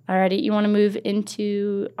 Alrighty, you want to move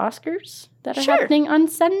into Oscars that are happening on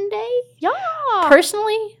Sunday? Yeah.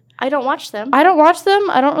 Personally, I don't watch them. I don't watch them.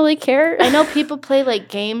 I don't really care. I know people play, like,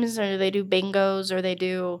 games or they do bingos or they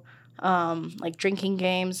do, like, drinking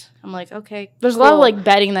games. I'm like, okay, There's a lot of, like,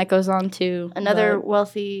 betting that goes on, too. Another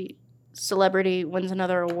wealthy celebrity wins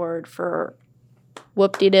another award for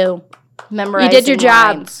whoop-de-doo. Memorizing You did your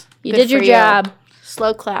job. lines. You did your job.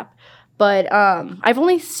 Slow clap. But I've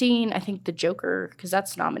only seen, I think, The Joker, because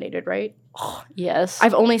that's nominated, right? Oh, yes.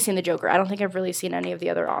 I've only seen The Joker. I don't think I've really seen any of the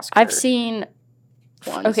other Oscars. I've seen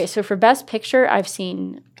ones. Okay, so for Best Picture, I've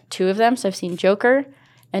seen 2 of them. So I've seen Joker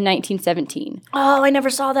and 1917. Oh, I never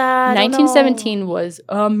saw that. 1917 was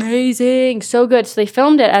amazing. So good. So they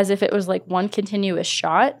filmed it as if it was like one continuous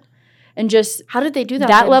shot. And just how did they do that?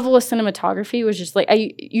 That level of cinematography was just like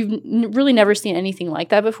you've really never seen anything like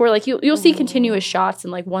that before. Like you'll see continuous shots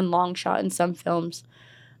and like one long shot in some films,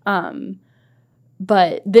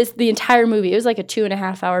 but the entire movie, it was like a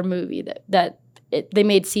 2.5 hour movie that they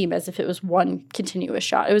made seem as if it was one continuous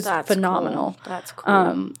shot. It was phenomenal. Cool. That's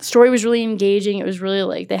cool. The story was really engaging. It was really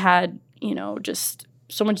like they had just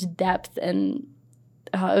so much depth and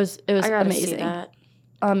it was amazing. See that.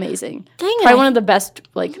 Amazing. Dang it. Probably one of the best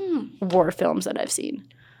war films that I've seen.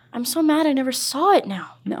 I'm so mad I never saw it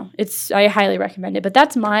now. No, I highly recommend it. But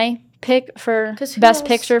that's my pick for Best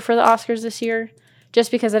Picture for the Oscars this year.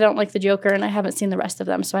 just because I don't like the Joker and I haven't seen the rest of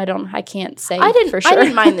them, so I can't say for sure. I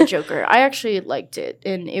didn't mind the Joker. I actually liked it,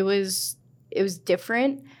 and it was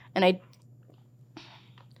different, and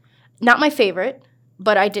not my favorite,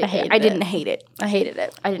 but I didn't hate it. I hated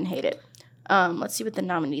it. I didn't hate it. Let's see what the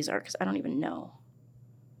nominees are because I don't even know.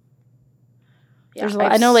 Yeah,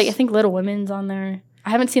 I know, I think Little Women's on there. I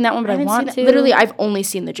haven't seen that one, but I want to. Literally, I've only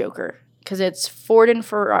seen the Joker because it's Ford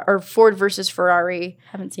versus Ferrari.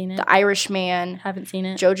 Haven't seen it. The Irishman. Haven't seen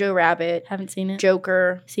it. Jojo Rabbit. Haven't seen it.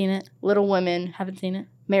 Joker. Seen it. Little Women. Haven't seen it.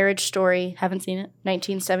 Marriage Story. Haven't seen it.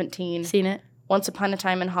 1917. Seen it. Once Upon a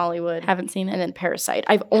Time in Hollywood. Haven't seen it. And then Parasite.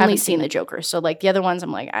 I've only seen the Joker. So, the other ones,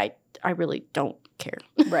 I'm like, I really don't care.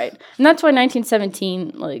 Right. And that's why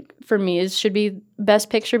 1917, for me, should be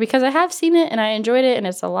Best Picture because I have seen it and I enjoyed it and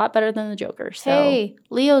it's a lot better than the Joker. So. Hey,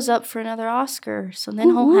 Leo's up for another Oscar, so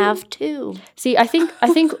then he'll have 2. See, I think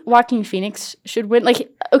Joaquin Phoenix should win.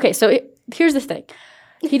 Okay, so here's the thing.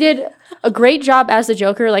 He did a great job as the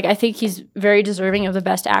Joker. I think he's very deserving of the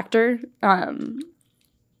Best Actor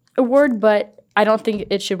award, but I don't think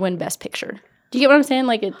it should win Best Picture. Do you get what I'm saying?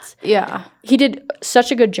 Yeah. He did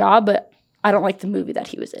such a good job, but I don't like the movie that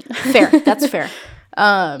he was in. Fair. That's fair.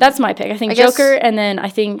 That's my pick. I think Joker, and then I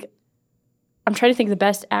think I'm trying to think of the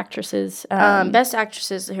best actresses. Best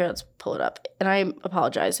actresses. Here, let's pull it up. And I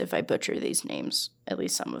apologize if I butcher these names, at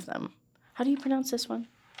least some of them. How do you pronounce this one?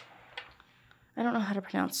 I don't know how to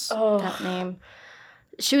pronounce that name.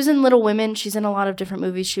 She was in Little Women. She's in a lot of different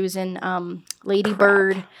movies. She was in Lady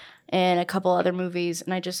Bird and a couple other movies.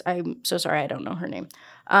 And I'm so sorry I don't know her name.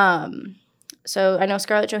 So I know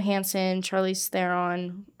Scarlett Johansson, Charlize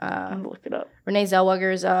Theron. I'm going to look it up. Renee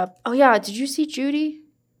Zellweger is up. Oh, yeah. Did you see Judy?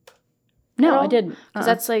 No, I didn't. Because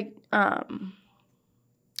that's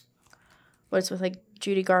what's with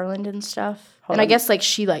Judy Garland and stuff. I guess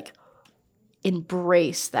she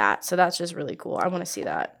embraced that. So that's just really cool. I want to see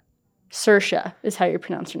that. Saoirse is how you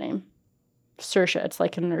pronounce her name. Saoirse. It's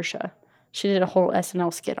like inertia. She did a whole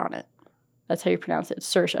SNL skit on it. That's how you pronounce it.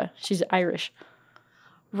 Saoirse. She's Irish.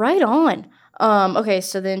 Right on. Okay,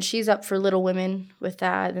 so then she's up for Little Women with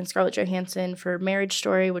that. Then Scarlett Johansson for Marriage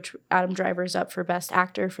Story, which Adam Driver's up for Best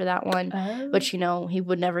Actor for that one. Which, he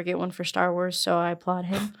would never get one for Star Wars, so I applaud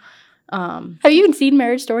him. Have you even seen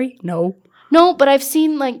Marriage Story? No. No, but I've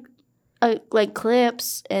seen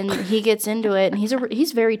clips, and he gets into it, and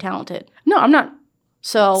he's very talented. No, I'm not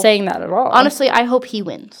saying that at all. Honestly, I hope he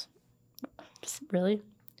wins. Really?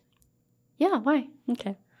 Yeah, why?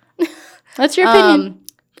 Okay. That's your opinion.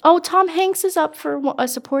 Tom Hanks is up for a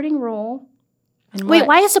supporting role. Wait,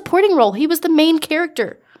 why a supporting role? He was the main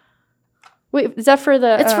character. Wait, is that for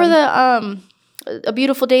the... It's for the A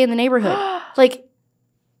Beautiful Day in the Neighborhood.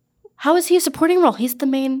 How is he a supporting role? He's the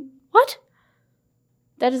main... What?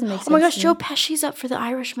 That doesn't make sense. Oh my gosh, Joe Pesci's up for The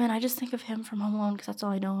Irishman. I just think of him from Home Alone because that's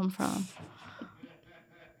all I know him from.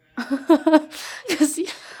 Because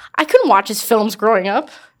I couldn't watch his films growing up.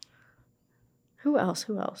 Who else?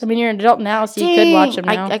 I mean, you're an adult now, so you could watch them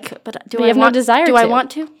now. I could, but you have no desire to. Do I want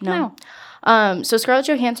to? No. So Scarlett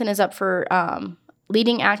Johansson is up for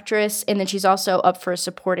leading actress, and then she's also up for a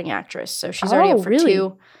supporting actress. So she's already up for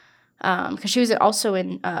 2. Because she was also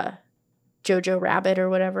in Jojo Rabbit or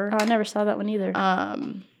whatever. Oh, I never saw that one either.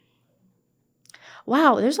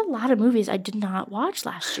 Wow, there's a lot of movies I did not watch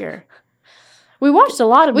last year. We watched a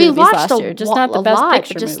lot of movies last year, just not the Best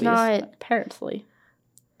Picture just movies. Not apparently.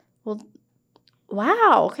 Well,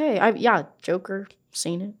 wow. Okay. Joker.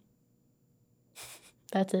 Seen it.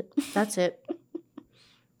 That's it.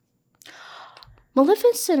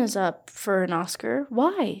 Maleficent is up for an Oscar.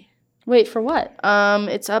 Why? Wait, for what?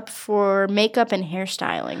 It's up for makeup and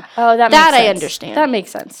hairstyling. Oh, that makes sense. I understand. That makes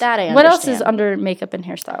sense. That I understand. What else is under makeup and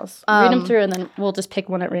hairstyles? Read them through, and then we'll just pick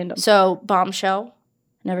one at random. So, Bombshell.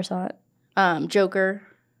 Never saw it. Joker,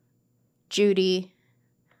 Judy,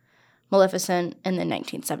 Maleficent, and then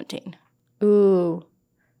 1917. Ooh.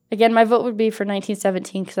 Again, my vote would be for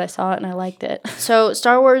 1917 because I saw it and I liked it. So,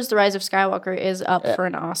 Star Wars The Rise of Skywalker is up for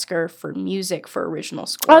an Oscar for music for original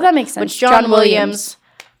score. Oh, that makes sense. Which John Williams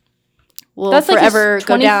will forever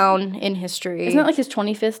go down in history. Isn't that his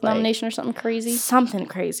 25th nomination or something crazy? Something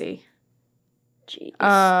crazy. Jeez.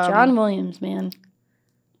 John Williams, man.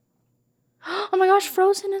 Oh my gosh,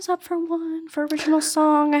 Frozen is up for 1 for original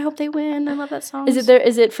song. I hope they win. I love that song. Is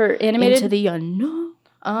it for animated? Into the Unknown.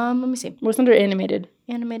 Let me see. What's under animated?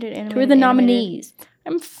 Animated. Who are the nominees?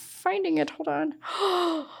 I'm finding it. Hold on.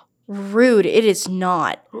 Rude. It is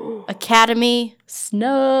not. Academy.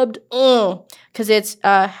 Snubbed. Because it's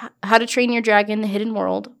How to Train Your Dragon, The Hidden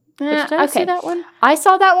World. Did I see that one? I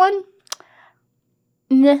saw that one.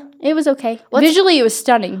 Nah, it was okay. Visually, it was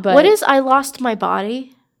stunning. But what is I Lost My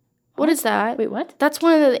Body? What is that? Wait, what? That's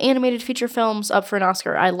one of the animated feature films up for an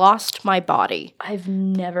Oscar. I Lost My Body. I've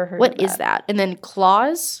never heard of What that. is that? And then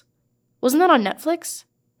Claws? Wasn't that on Netflix?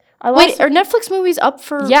 Wait, are Netflix movies up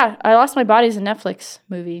for... Yeah, I Lost My Body is a Netflix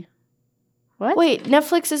movie. What? Wait,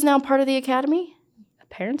 Netflix is now part of the Academy?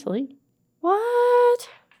 Apparently. What?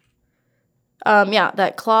 Yeah,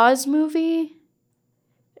 that Claws movie.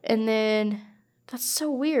 And then... That's so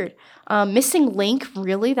weird. Missing Link,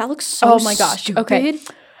 really? That looks so Oh my gosh. stupid. Okay.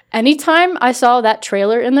 Anytime I saw that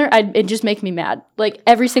trailer in there, it just make me mad. Like,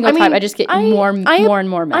 every single time, I just get more and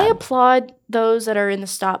more mad. I applaud those that are in the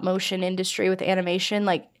stop motion industry with animation.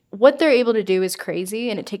 Like, what they're able to do is crazy,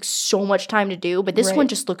 and it takes so much time to do. But this one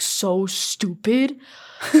just looks so stupid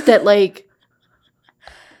that, like...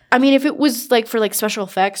 I mean, if it was, like, for, like, special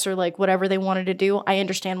effects or, like, whatever they wanted to do, I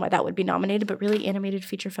understand why that would be nominated. But really, animated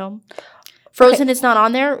feature film? Frozen is not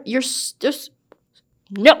on there? You're just...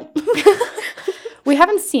 No. We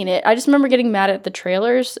haven't seen it. I just remember getting mad at the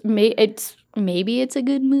trailers. Maybe it's a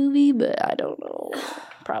good movie, but I don't know.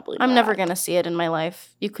 Probably not. I'm never going to see it in my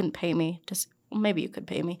life. You couldn't pay me. Maybe you could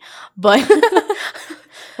pay me. But...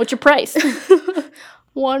 What's your price?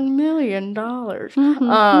 $1 million.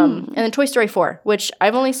 And then Toy Story 4, which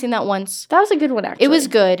I've only seen that once. That was a good one, actually. It was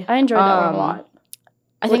good. I enjoyed that one a lot.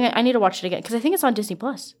 I think I need to watch it again because I think it's on Disney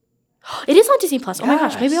Plus. It is on Disney Plus. Oh my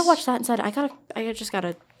gosh, maybe I'll watch that instead. I just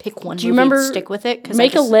gotta pick one. Do you remember? And stick with it.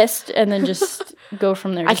 Make a list and then just go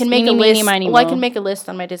from there. I can make a list. I can make a list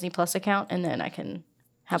on my Disney Plus account, and then I can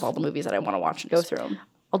have all the movies that I want to watch and go through them.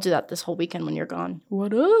 I'll do that this whole weekend when you're gone.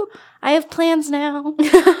 What up? I have plans now.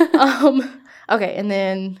 Okay, and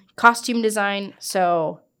then costume design.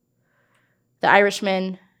 So, The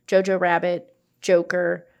Irishman, Jojo Rabbit,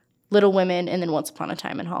 Joker, Little Women, and then Once Upon a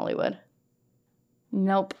Time in Hollywood.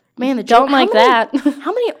 Nope. Man, don't like that.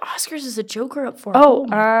 How many Oscars is a Joker up for? Oh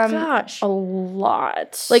my gosh. A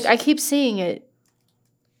lot. Like, I keep seeing it,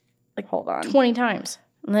 like, hold on. 20 times.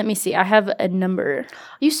 Let me see. I have a number.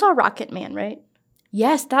 You saw Rocket Man, right?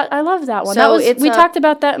 Yes, I love that one. So we talked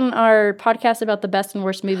about that in our podcast about the best and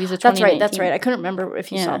worst movies of 2019. That's right. I couldn't remember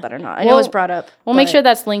if you saw that or not. I know it was brought up. We'll make sure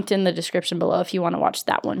that's linked in the description below if you want to watch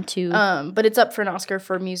that one too. But it's up for an Oscar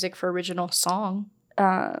for music for original song.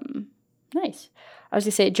 Nice. I was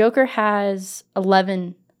going to say, Joker has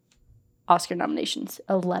 11 Oscar nominations.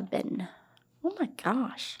 11. Oh my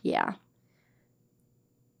gosh. Yeah.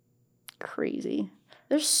 Crazy.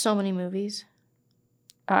 There's so many movies.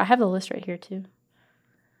 I have the list right here too.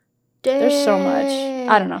 Dang. There's so much.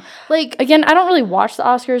 I don't know. Like, again, I don't really watch the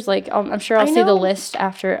Oscars. Like, I'm sure I'll see the list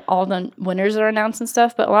after all the winners are announced and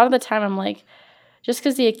stuff. But a lot of the time, I'm like, just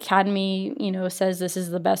because the Academy, says this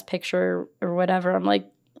is the best picture or whatever, I'm like,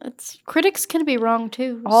 critics can be wrong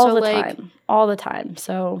too. All the time.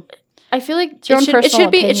 So I feel like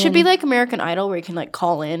it should be like American Idol where you can like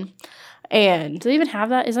call in. And do they even have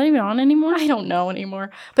that? Is that even on anymore? I don't know anymore.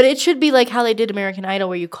 But it should be like how they did American Idol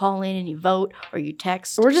where you call in and you vote or you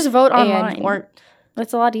text. Or just vote online. Or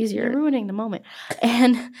that's a lot easier. You're ruining the moment.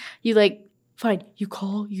 And you fine, you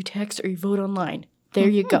call, you text, or you vote online. There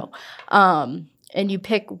you go. And you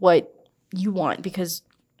pick what you want because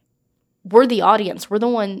we're the audience. We're the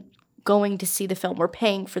one going to see the film. We're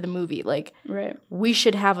paying for the movie. Like, right. We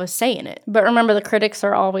should have a say in it. But remember, the critics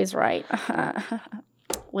are always right.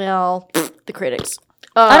 Well, the critics.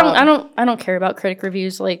 I don't care about critic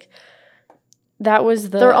reviews. Like, that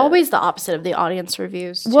was they're always the opposite of the audience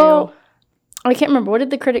reviews, too. Well, I can't remember. What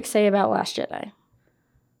did the critics say about Last Jedi?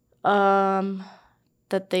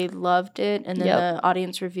 That they loved it, and then the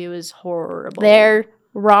audience review is horrible. They're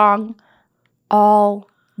wrong all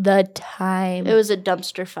the time. It was a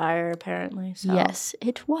dumpster fire, apparently. So. Yes,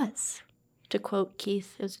 it was. To quote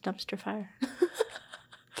Keith, it was a dumpster fire.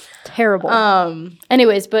 Terrible.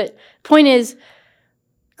 Anyways, but point is,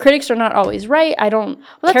 critics are not always right. I don't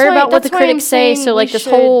care about what the critics say. So, like, this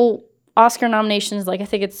whole Oscar nominations, like, I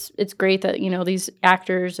think it's great that, these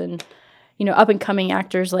actors and, up-and-coming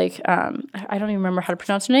actors, like, I don't even remember how to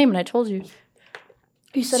pronounce her name, and I told you.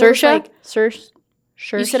 You said Saoirse?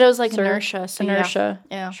 It was you said it was like inertia. So inertia.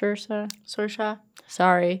 Yeah. Saoirse.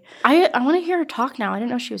 Sorry. I want to hear her talk now. I didn't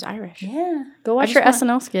know she was Irish. Yeah. Go watch her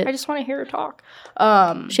SNL skit. I just want to hear her talk.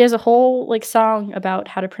 She has a whole, like, song about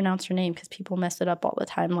how to pronounce her name because people mess it up all the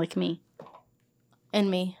time, like me. And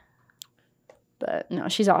me. But, no,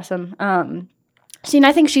 she's awesome. See, and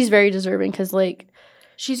I think she's very deserving because, like...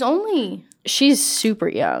 She's super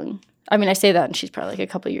young. I mean, I say that, and she's probably, like, a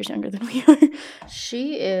couple years younger than we are.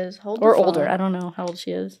 She is. Or older. I don't know how old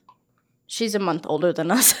she is. She's a month older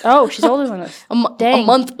than us. Oh, she's older than us. Dang. A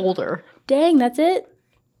month older. Dang, that's it?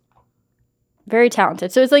 Very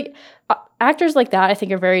talented. So it's like actors like that I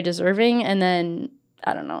think are very deserving. And then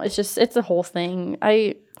I don't know. It's a whole thing.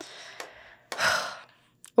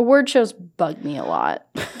 Award shows bug me a lot.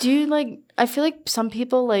 Do you, like, I feel like some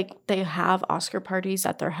people, like, they have Oscar parties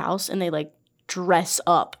at their house and they, like, dress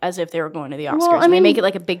up as if they were going to the Oscars. Well, I and they mean, make it,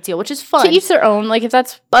 like, a big deal, which is fun. To each their own. Like, if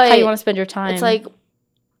that's how you want to spend your time. It's like,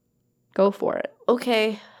 go for it.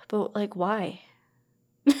 Okay, but, like, why?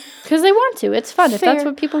 Because they want to. It's fun. Fair. If that's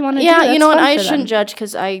what people want to do, yeah, you know, and I shouldn't them. Judge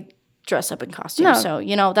because I dress up in costume. No. So,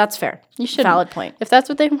 you know, that's fair. You should. Valid point. If that's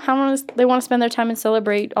what they want to spend their time and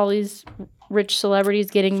celebrate all these rich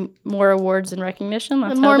celebrities getting more awards and recognition,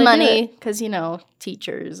 that's more how they money, because, you know,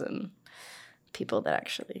 teachers and people that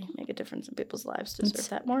actually make a difference in people's lives deserve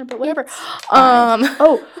that more, but whatever.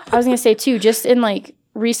 Oh, I was going to say, too, just in, like,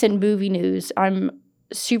 recent movie news, I'm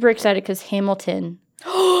super excited because Hamilton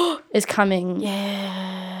is coming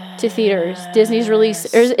to theaters. Disney's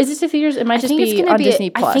release, or is it to theaters? It might just be on Disney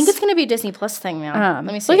Plus. I think it's going to be a Disney Plus thing now.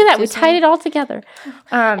 Let me see. Look at that. Disney. We tied it all together.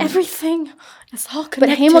 Everything is all connected. But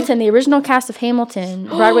Hamilton, the original cast of Hamilton,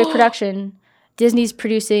 Broadway production, Disney's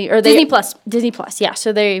producing, or Disney Plus. Disney Plus, yeah.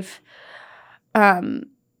 So they've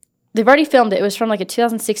already filmed it. It was from like a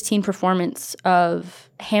 2016 performance of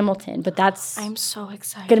Hamilton, but I'm so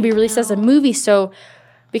excited. Going to be released as a movie. So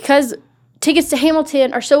because tickets to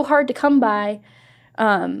Hamilton are so hard to come by, we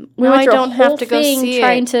went through a whole thing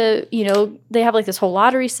trying to, you know, they have like this whole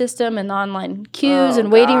lottery system and online queues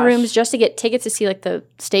and waiting rooms just to get tickets to see like the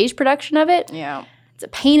stage production of it. Yeah. It's a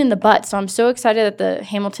pain in the butt. So I'm so excited that the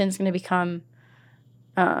Hamilton's going to become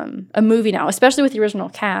a movie now, especially with the original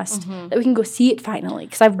cast, that we can go see it finally.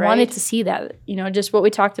 Because I've wanted to see that, you know, just what we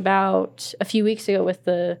talked about a few weeks ago with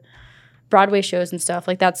the Broadway shows and stuff.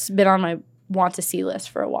 Like that's been on my want to see list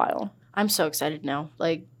for a while. I'm so excited now.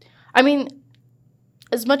 Like, I mean,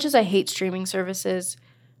 as much as I hate streaming services,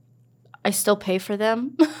 I still pay for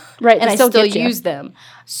them. Right. And I still use them.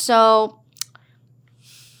 So,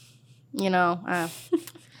 you know,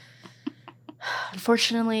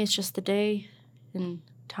 unfortunately, it's just the day and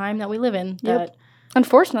time that we live in. That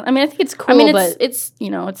Unfortunately. I mean, I think it's cool, but it's you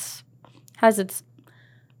know, has its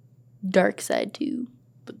dark side too.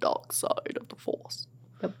 The dark side of the Force.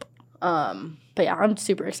 Yep. But yeah, I'm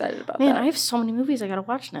super excited about that. Man, I have so many movies I gotta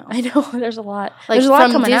watch now. I know, there's a lot. Like, there's a lot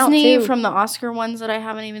from coming Disney, out too. from the Oscar ones that I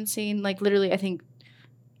haven't even seen. Like, literally, I think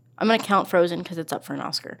I'm gonna count Frozen because it's up for an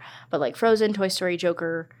Oscar. But like Frozen, Toy Story,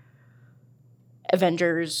 Joker,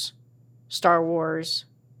 Avengers, Star Wars.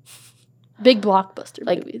 Big blockbuster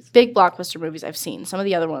movies. Big blockbuster movies I've seen. Some of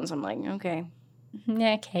the other ones I'm like, okay.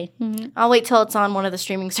 Yeah, okay. Mm-hmm. I'll wait till it's on one of the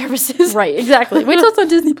streaming services. Right, exactly. Wait till it's on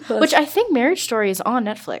Disney Plus. Which I think Marriage Story is on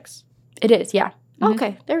Netflix. It is, yeah. Mm-hmm.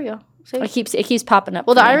 Okay, there we go. See? It keeps popping up.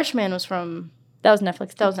 Well, The Irishman was from... That was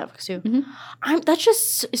Netflix. That was Netflix, too. Mm-hmm. That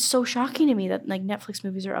just is so shocking to me that, like, Netflix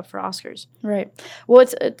movies are up for Oscars. Right. Well,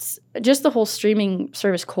 it's just the whole streaming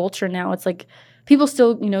service culture now. It's like people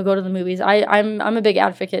still, you know, go to the movies. I'm a big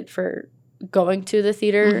advocate for going to the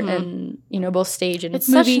theater and, you know, both stage and it's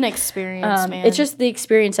movie. It's such an experience, man. It's just the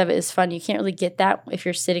experience of it is fun. You can't really get that if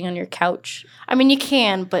you're sitting on your couch. I mean, you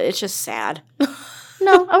can, but it's just sad.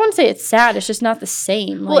 No, I wouldn't say it's sad. It's just not the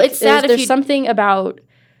same. Well, it's sad There's something about,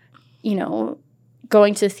 you know,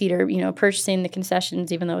 going to the theater, you know, purchasing the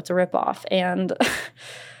concessions, even though it's a ripoff, and,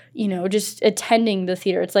 you know, just attending the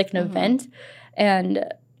theater. It's like an event. And,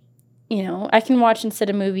 you know, I can watch and sit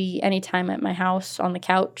a movie anytime at my house on the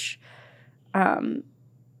couch.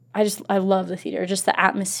 I love the theater, just the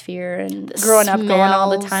atmosphere and growing up going all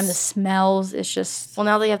the time, the smells. It's just... Well,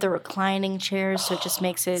 now they have the reclining chairs, so it just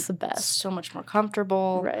makes it the best. So much more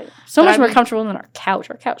comfortable. Right. So much more comfortable than our couch.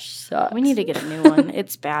 Our couch sucks. We need to get a new one.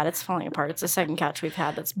 It's bad. It's falling apart. It's the second couch we've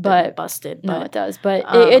had that's been busted. No, it does. But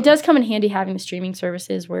it does come in handy having the streaming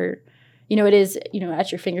services where, you know, it is, you know,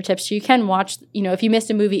 at your fingertips. So you can watch, you know, if you missed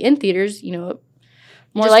a movie in theaters, you know,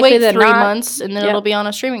 more just likely wait than 3 not, months and then it'll be on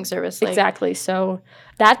a streaming service. Exactly. So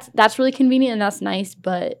that's really convenient and that's nice,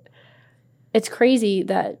 but it's crazy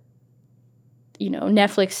that, you know,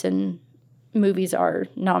 Netflix and movies are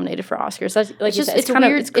nominated for Oscars. That's, like you said, it's kind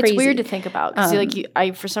weird. of it's crazy. It's weird to think about because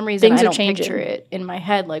I for some reason I don't picture it in my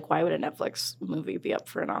head. Like, why would a Netflix movie be up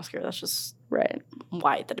for an Oscar? That's just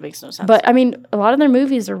why that makes no sense. But I mean, a lot of their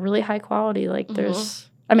movies are really high quality. Like there's,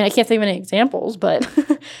 I mean, I can't think of any examples, but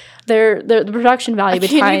the production value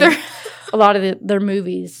behind a lot of their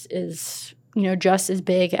movies is, you know, just as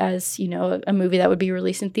big as, you know, a movie that would be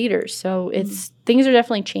released in theaters. So it's things are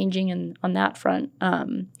definitely changing on that front,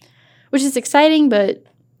 which is exciting but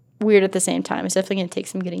weird at the same time. It's definitely going to take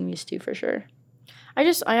some getting used to for sure.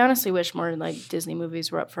 I honestly wish more like Disney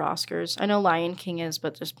movies were up for Oscars. I know Lion King is,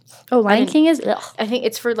 but just Lion King is. I think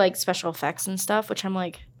it's for like special effects and stuff, which I'm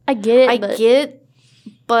like, I get it.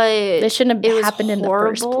 but They shouldn't have happened in the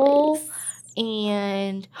first place.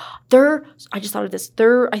 And I just thought of this.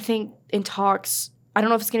 I think, in talks, I don't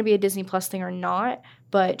know if it's going to be a Disney Plus thing or not,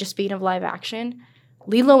 but just speaking of live action,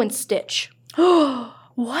 Lilo and Stitch.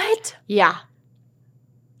 What? Yeah.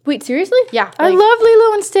 Wait, seriously? Yeah. I love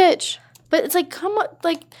Lilo and Stitch. But it's like, come on,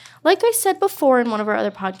 like I said before in one of our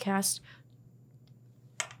other podcasts,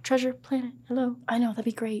 Treasure Planet. Hello. I know, that'd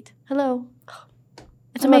be great. Hello.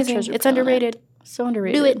 It's I love amazing. Treasure It's Planet. underrated. So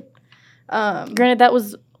underrated. Do it. Granted, that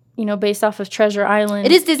was, based off of Treasure Island.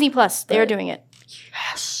 It is Disney Plus. They are But- doing it.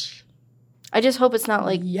 Yes. I just hope it's not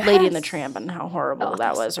like Yes. Lady and the Tramp and how horrible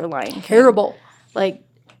that was, or Lion King. Terrible. Like,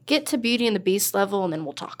 get to Beauty and the Beast level, and then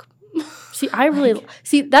we'll talk.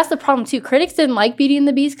 See, that's the problem too. Critics didn't like Beauty and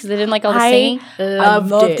the Beast because they didn't like all the singing.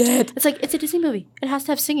 Loved it. It's like, it's a Disney movie. It has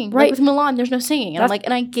to have singing. Right. Like with Mulan, there's no singing. And I'm like,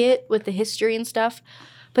 and I get with the history and stuff,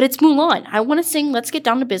 but it's Mulan. I want to sing Let's Get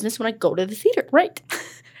Down to Business when I go to the theater. Right.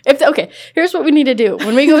 Okay, here's what we need to do.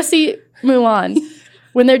 When we go see Mulan,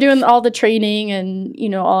 when they're doing all the training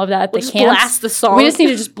and, all of that at the Just camps, blast the song. we just need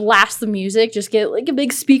to just blast the music. Just get like a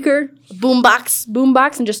big speaker,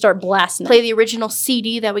 boombox, and just start blasting Play the original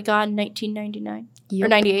CD that we got in 1999. Yep. Or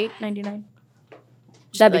 98, 99.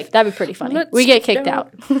 That'd be pretty funny. let's We get kicked go.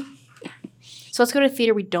 out. So let's go to a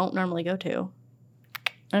theater we don't normally go to.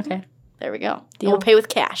 Okay. There we go. And Deal. we'll pay with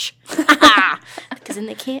cash. Because then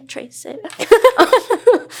they can't trace it.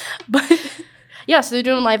 But yeah, so they're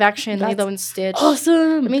doing live action Lilo and Stitch.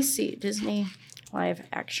 Awesome. Let me see. Disney live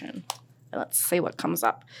action. Let's see what comes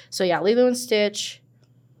up. So yeah, Lilo and Stitch.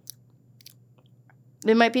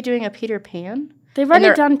 They might be doing a Peter Pan. They've And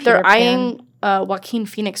already done Peter They're Pan. eyeing Joaquin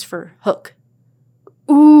Phoenix for Hook.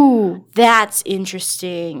 Ooh. That's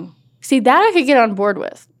interesting. See, that I could get on board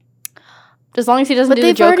with. As long as he doesn't But do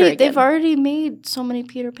the Joker again. they've already made so many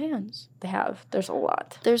Peter Pans. They have. There's a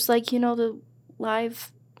lot. There's like, the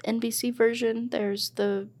live NBC version. There's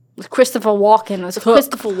the Christopher Walken as Hook.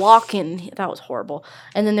 Christopher Walken. That was horrible.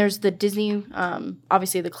 And then there's the Disney,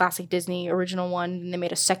 obviously the classic Disney original one. And they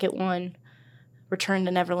made a second one, Return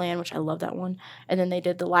to Neverland, which I love that one. And then they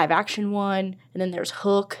did the live action one. And then there's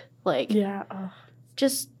Hook. Like, Yeah.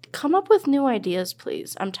 just come up with new ideas,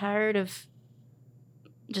 please. I'm tired of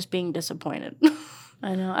just being disappointed.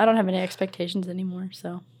 I know. I don't have any expectations anymore,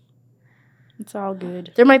 so it's all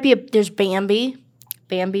good. There might be there's Bambi.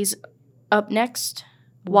 Bambi's up next.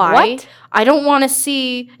 Why? What? I don't want to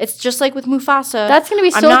see. It's just like with Mufasa. That's going to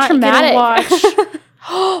be I'm so not gonna traumatic.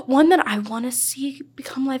 watch. One that I want to see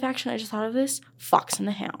become live action. I just thought of this. Fox and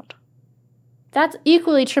the Hound. That's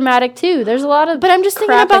equally traumatic too. There's a lot of But I'm just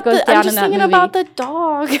thinking crap about that goes the. down I'm just in that thinking movie. about the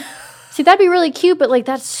dog and See, that'd be really cute, but like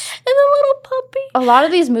that's the little puppy. a lot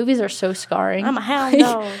of these movies are so scarring. I'm a hound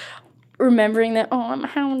dog. Remembering that, I'm a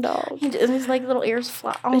hound dog. And his like little ears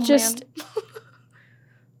fly. Oh, It just- man.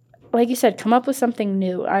 Like you said, come up with something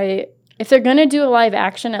new. If they're gonna do a live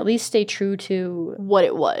action, at least stay true to what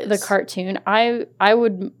it was. the cartoon. I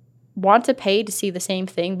would want to pay to see the same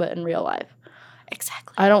thing, but in real life.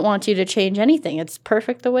 Exactly. I don't want you to change anything. It's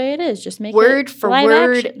perfect the way it is. Just make Word it for live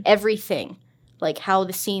word, action. everything. Like how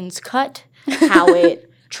the scenes cut, how it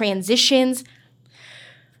transitions.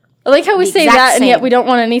 I like how we the say exact that, and yet same. we don't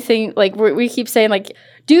want anything. Like we keep saying, like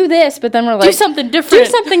do this, but then we're like Do something different.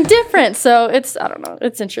 Do something different. So it's I don't know.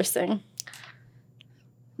 It's interesting.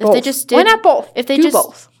 If Both. they just did, Why not both? If they do just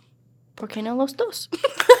both. ¿Por qué no los dos?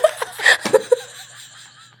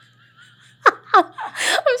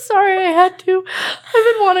 I'm sorry, I had to.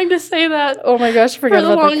 I've been wanting to say that. Oh my gosh, I For forgot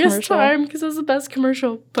the about longest commercial. time because it was the best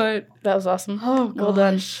commercial. But That was awesome. oh, Well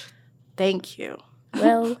done. Thank you.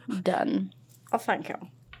 Well done. I'll thank you.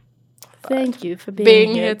 Thank you for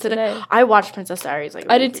Being here here today. I watched Princess Diaries like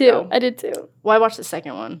a I did week too. ago. I did too. Well, I watched the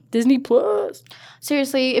second one. Disney Plus.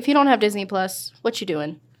 Seriously, if you don't have Disney Plus, what you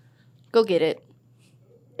doing? Go get it.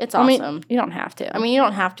 It's I awesome. mean, you don't have to. I mean, you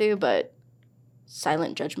don't have to, but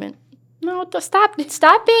silent judgment. no, stop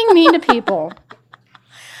being mean to people.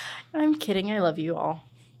 I'm kidding. I love you all.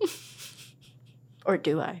 Or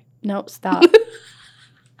do I? No, stop.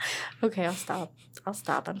 Okay, I'll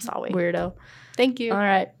stop. I'm sorry. Weirdo. Thank you. All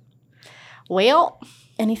right. Well,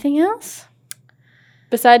 Anything else?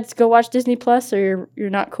 Besides go watch Disney Plus or you're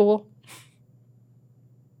not cool?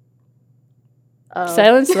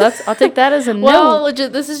 Silence. So I'll take that as a no. Well,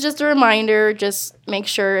 this is just a reminder. Just make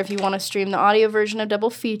sure if you want to stream the audio version of Double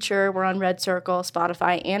Feature, we're on Red Circle,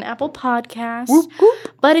 Spotify, and Apple Podcasts. Whoop,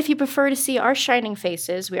 whoop. But if you prefer to see our shining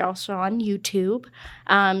faces, we're also on YouTube.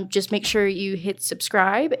 Just make sure you hit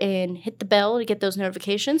subscribe and hit the bell to get those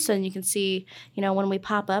notifications so then you can see, when we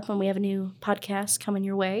pop up and we have a new podcast coming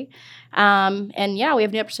your way. And yeah, we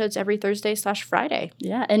have new episodes every Thursday/Friday.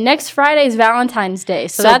 Yeah, and next Friday is Valentine's Day,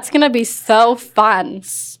 so that's going to be so fun.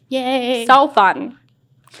 Yay. So fun.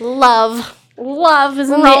 Love is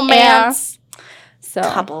in romance. The air. So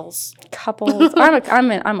couples. I'm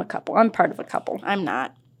a couple. I'm part of a couple. I'm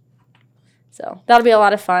not. So that'll be a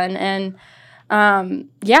lot of fun. And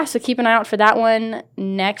so keep an eye out for that one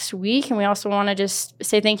next week. And we also want to just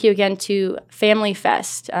say thank you again to Family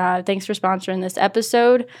Fest. Thanks for sponsoring this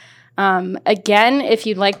episode. Again, if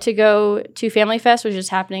you'd like to go to Family Fest, which is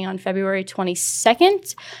happening on February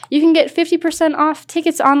 22nd, you can get 50% off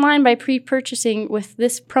tickets online by pre-purchasing with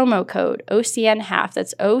this promo code, OCNHALF.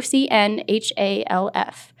 That's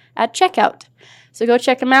OCNHALF at checkout. So go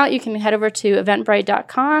check them out. You can head over to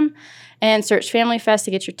eventbrite.com and search Family Fest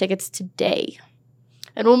to get your tickets today.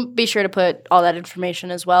 And we'll be sure to put all that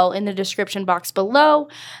information as well in the description box below.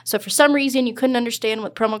 So if for some reason you couldn't understand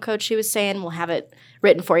what promo code she was saying, we'll have it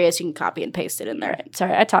written for you so you can copy and paste it in there. Right.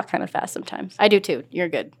 Sorry, I talk kind of fast sometimes. I do too. You're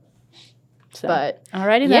good. So, but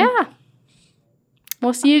alrighty then. Yeah.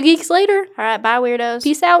 We'll see you geeks later. All right. Bye, weirdos.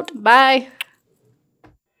 Peace out. Bye.